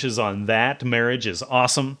well wishes on that. Marriage is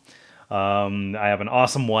awesome. I have an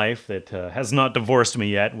awesome wife that has not divorced me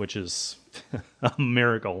yet, which is a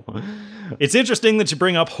miracle. It's interesting that you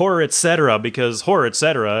bring up Horror Etc., because Horror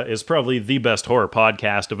Etc. is probably the best horror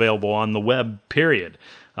podcast available on the web, period.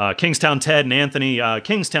 Kingstown Ted and Anthony.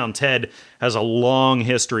 Kingstown Ted has a long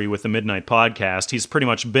history with the Midnight Podcast. He's pretty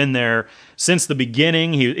much been there since the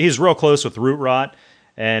beginning. He's real close with Root Rot.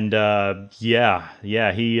 And he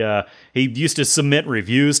used to submit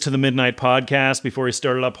reviews to the Midnight Podcast before he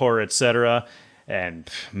started up Horror Etc. And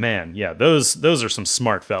man, yeah, those are some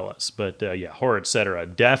smart fellas. But yeah, Horror Etc.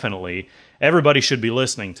 definitely. Everybody should be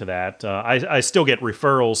listening to that. I still get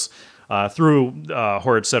referrals through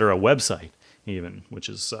Horror Etc. website even, which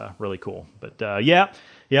is really cool. But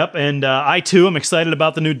and I too am excited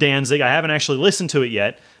about the new Danzig. I haven't actually listened to it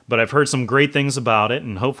yet, but I've heard some great things about it,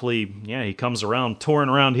 and hopefully, yeah, he comes around touring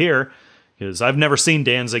around here, because I've never seen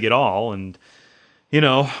Danzig at all, and, you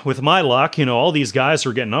know, with my luck, you know, all these guys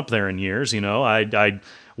are getting up there in years, you know, I'd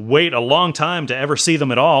wait a long time to ever see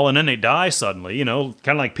them at all, and then they die suddenly, you know,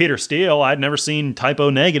 kind of like Peter Steele. I'd never seen Typo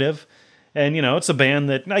Negative, and, you know, it's a band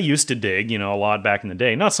that I used to dig, you know, a lot back in the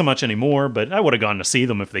day. Not so much anymore, but I would have gone to see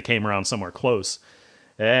them if they came around somewhere close.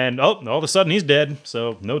 And, all of a sudden, he's dead,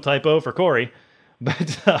 so no Typo for Corey.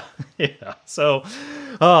 But, yeah, so,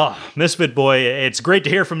 Misfit Boy, it's great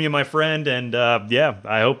to hear from you, my friend, and, yeah,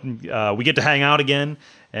 I hope we get to hang out again,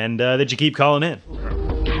 and that you keep calling in.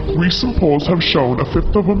 Recent polls have shown a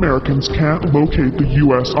fifth of Americans can't locate the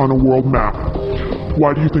U.S. on a world map.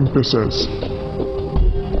 Why do you think this is?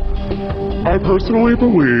 I personally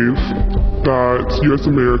believe that U.S.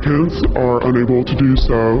 Americans are unable to do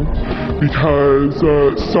so because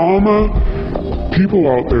some people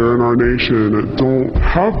out there in our nation don't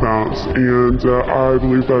have maps, and I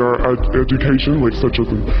believe that our education, like such as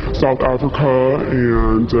in South Africa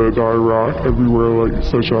and Iraq, everywhere like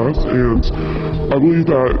such as, and I believe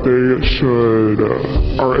that they should,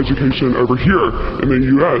 our education over here in the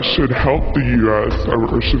U.S. should help the U.S.,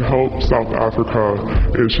 or should help South Africa,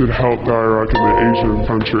 and should help Iraq and the Asian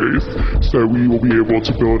countries, so we will be able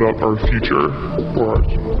to build up our future for us.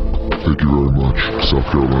 Thank you very much, South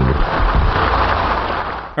Carolina.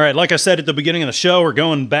 All right, like I said at the beginning of the show, we're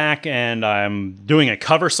going back and I'm doing a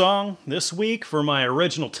cover song this week for my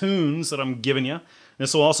original tunes that I'm giving you.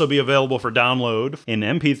 This will also be available for download in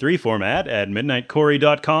MP3 format at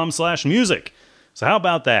midnightcorey.com/music. So how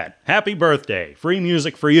about that? Happy birthday. Free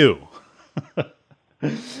music for you.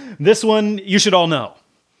 This one you should all know.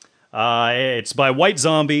 It's by White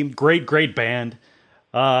Zombie. Great band.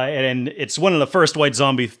 And it's one of the first White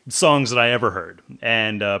Zombie songs that I ever heard.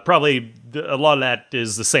 And probably a lot of that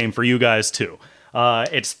is the same for you guys, too.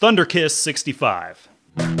 It's Thunder Kiss 65.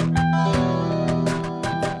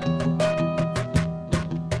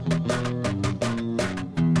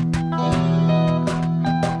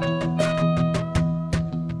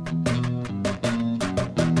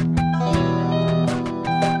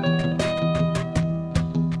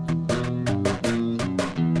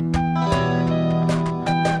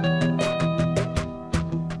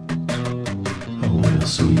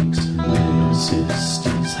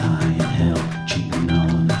 Sisters high in hell, cheating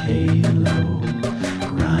on the halo,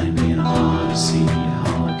 grinding Odyssey,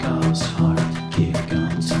 Holocaust heart, kick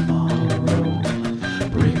on tomorrow,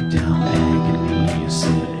 breakdown agony,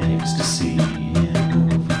 set ecstasy in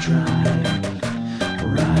overdrive,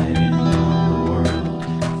 riding on the world,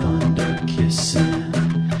 thunder kissing,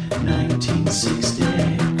 1965,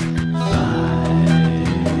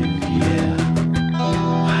 yeah,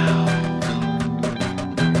 wow.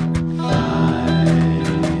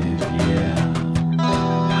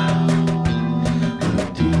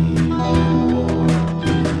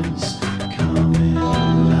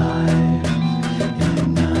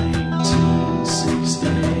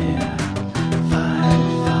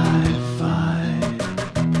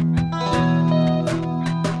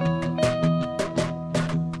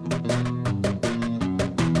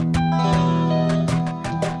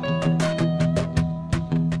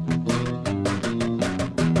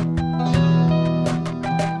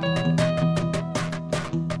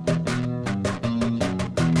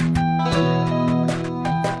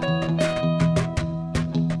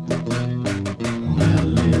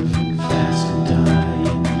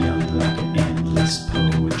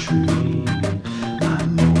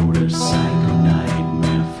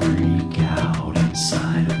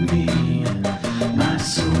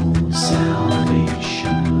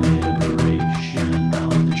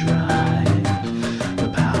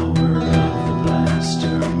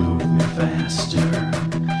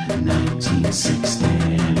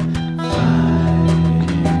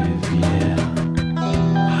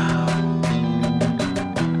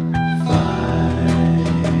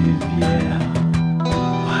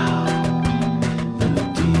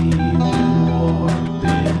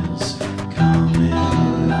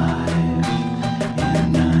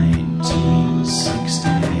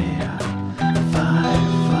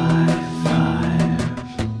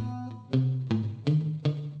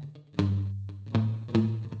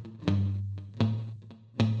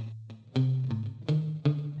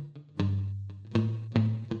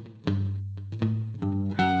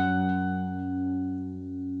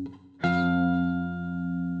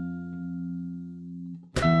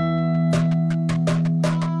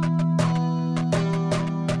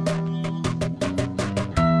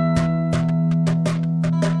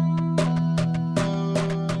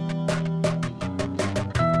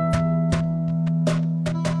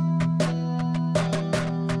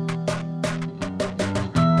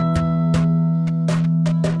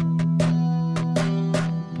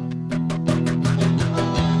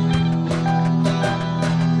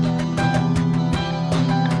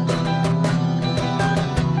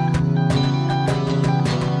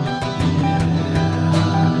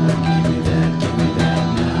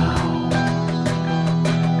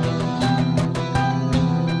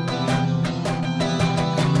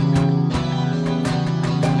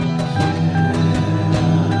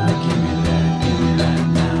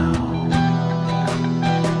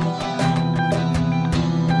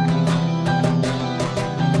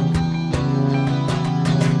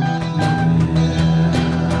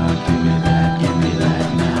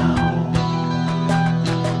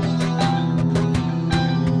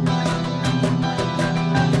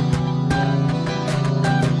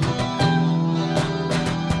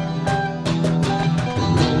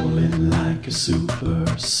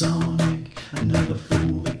 supersonic. Another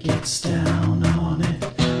fool that gets down on it.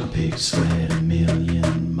 A pig sweat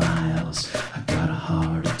 1,000,000 miles. I got a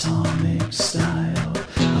hard atomic style.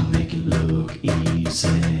 I make it look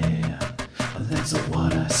easy. That's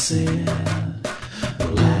what I said. The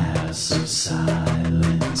blast of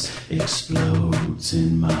silence explodes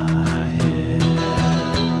in my head.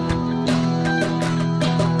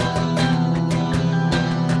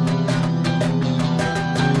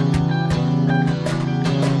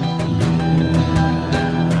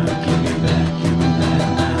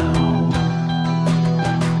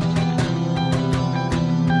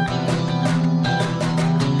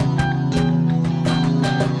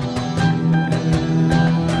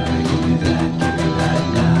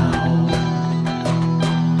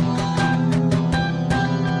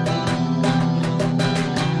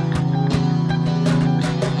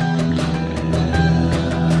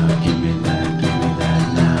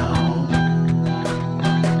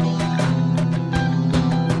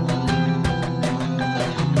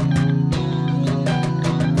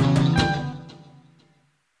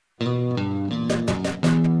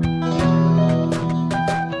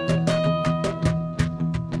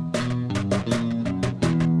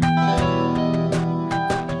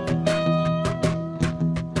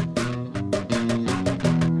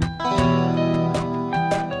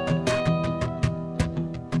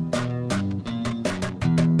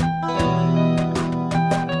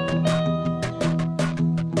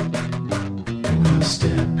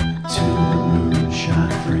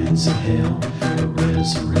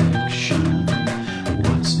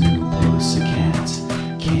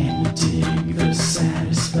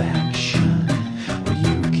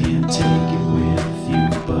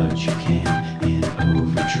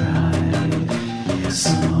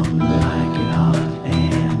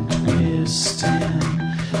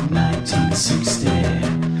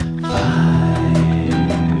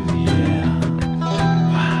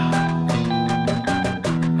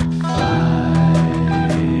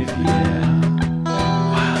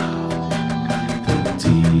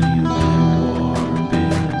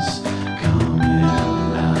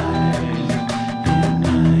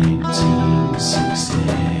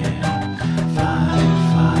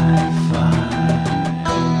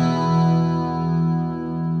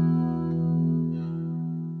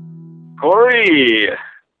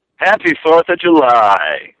 Happy 4th of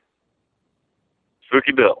July.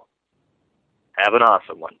 Spooky Bill. Have an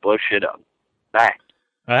awesome one. Blow shit up. Bye.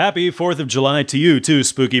 A happy 4th of July to you too,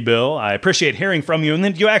 Spooky Bill. I appreciate hearing from you, and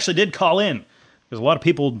then you actually did call in, because a lot of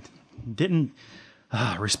people didn't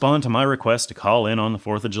respond to my request to call in on the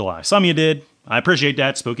 4th of July. Some of you did. I appreciate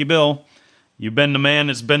that, Spooky Bill. You've been the man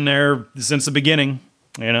that's been there since the beginning.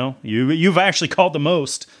 You know, you've actually called the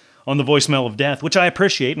most on the voicemail of death, which I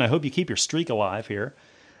appreciate, and I hope you keep your streak alive here.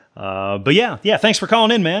 But yeah, thanks for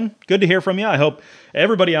calling in, man. Good to hear from you. I hope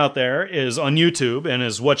everybody out there is on YouTube and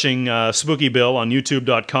is watching Spooky Bill on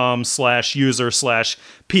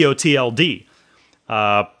youtube.com/user/POTLD.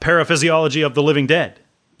 Paraphysiology of the Living Dead.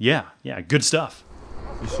 Yeah, good stuff.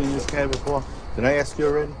 You seen this guy before? Did I ask you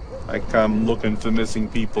already? I come looking for missing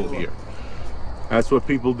people here. That's what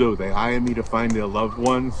people do. They hire me to find their loved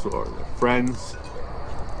ones or their friends.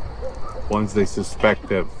 Ones they suspect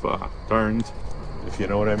have turned, if you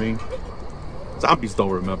know what I mean. Zombies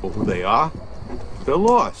don't remember who they are. They're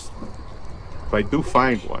lost. If I do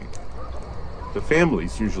find one, the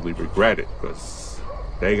families usually regret it because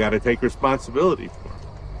they got to take responsibility for it.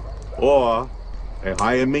 Or they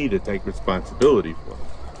hire me to take responsibility for it.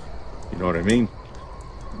 You know what I mean?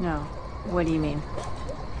 No. What do you mean?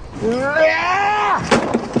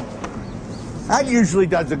 That usually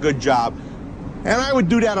does a good job. And I would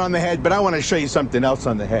do that on the head, but I want to show you something else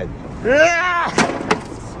on the head.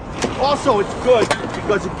 Also, it's good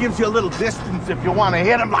because it gives you a little distance if you want to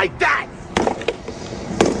hit him like that.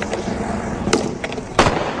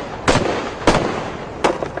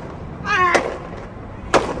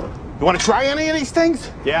 You want to try any of these things?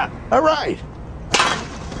 Yeah. All right.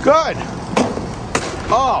 Good.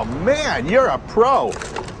 Oh, man, you're a pro.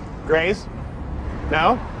 Grace?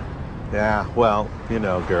 No? Yeah, well, you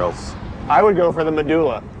know, girls. I would go for the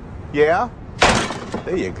medulla. Yeah?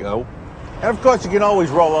 There you go. And of course, you can always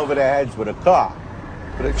roll over their heads with a car.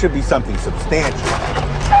 But it should be something substantial.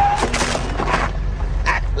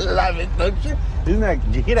 I love it, don't you?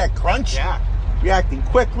 Did you hear that crunch? Yeah. Reacting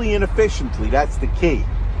quickly and efficiently, that's the key.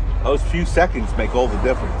 Those few seconds make all the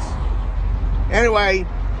difference. Anyway,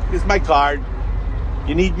 here's my card.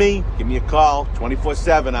 You need me? Give me a call.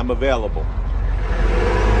 24/7, I'm available.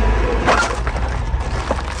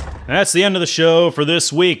 That's the end of the show for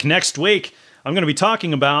this week. Next week, I'm going to be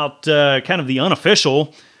talking about kind of the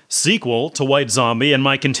unofficial sequel to White Zombie and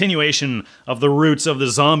my continuation of the roots of the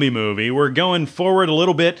zombie movie. We're going forward a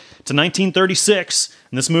little bit to 1936,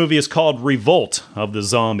 and this movie is called Revolt of the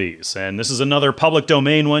Zombies. And this is another public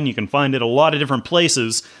domain one. You can find it a lot of different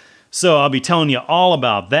places, so I'll be telling you all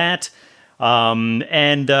about that.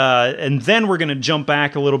 And then we're going to jump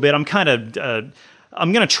back a little bit. I'm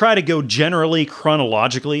going to try to go generally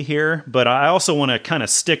chronologically here, but I also want to kind of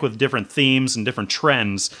stick with different themes and different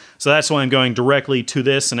trends. So that's why I'm going directly to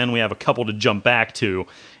this, and then we have a couple to jump back to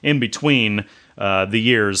in between the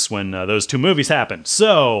years when those two movies happened.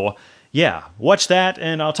 So, yeah, watch that,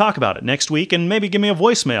 and I'll talk about it next week, and maybe give me a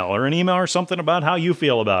voicemail or an email or something about how you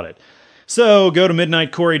feel about it. So go to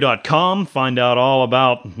MidnightCorey.com, find out all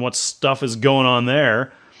about what stuff is going on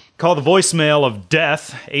there. Call the voicemail of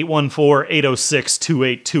death,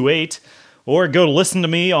 814-806-2828, or go to listen to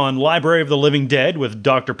me on Library of the Living Dead with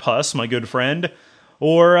Dr. Puss, my good friend,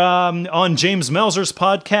 or on James Melzer's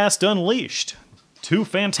podcast, Unleashed. Two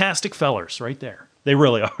fantastic fellers right there. They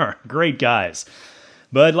really are. Great guys.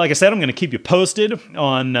 But like I said, I'm going to keep you posted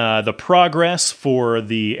on the progress for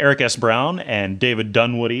the Eric S. Brown and David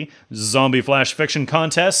Dunwoody Zombie Flash Fiction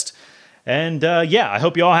Contest. And yeah, I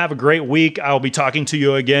hope you all have a great week. I'll be talking to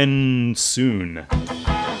you again soon.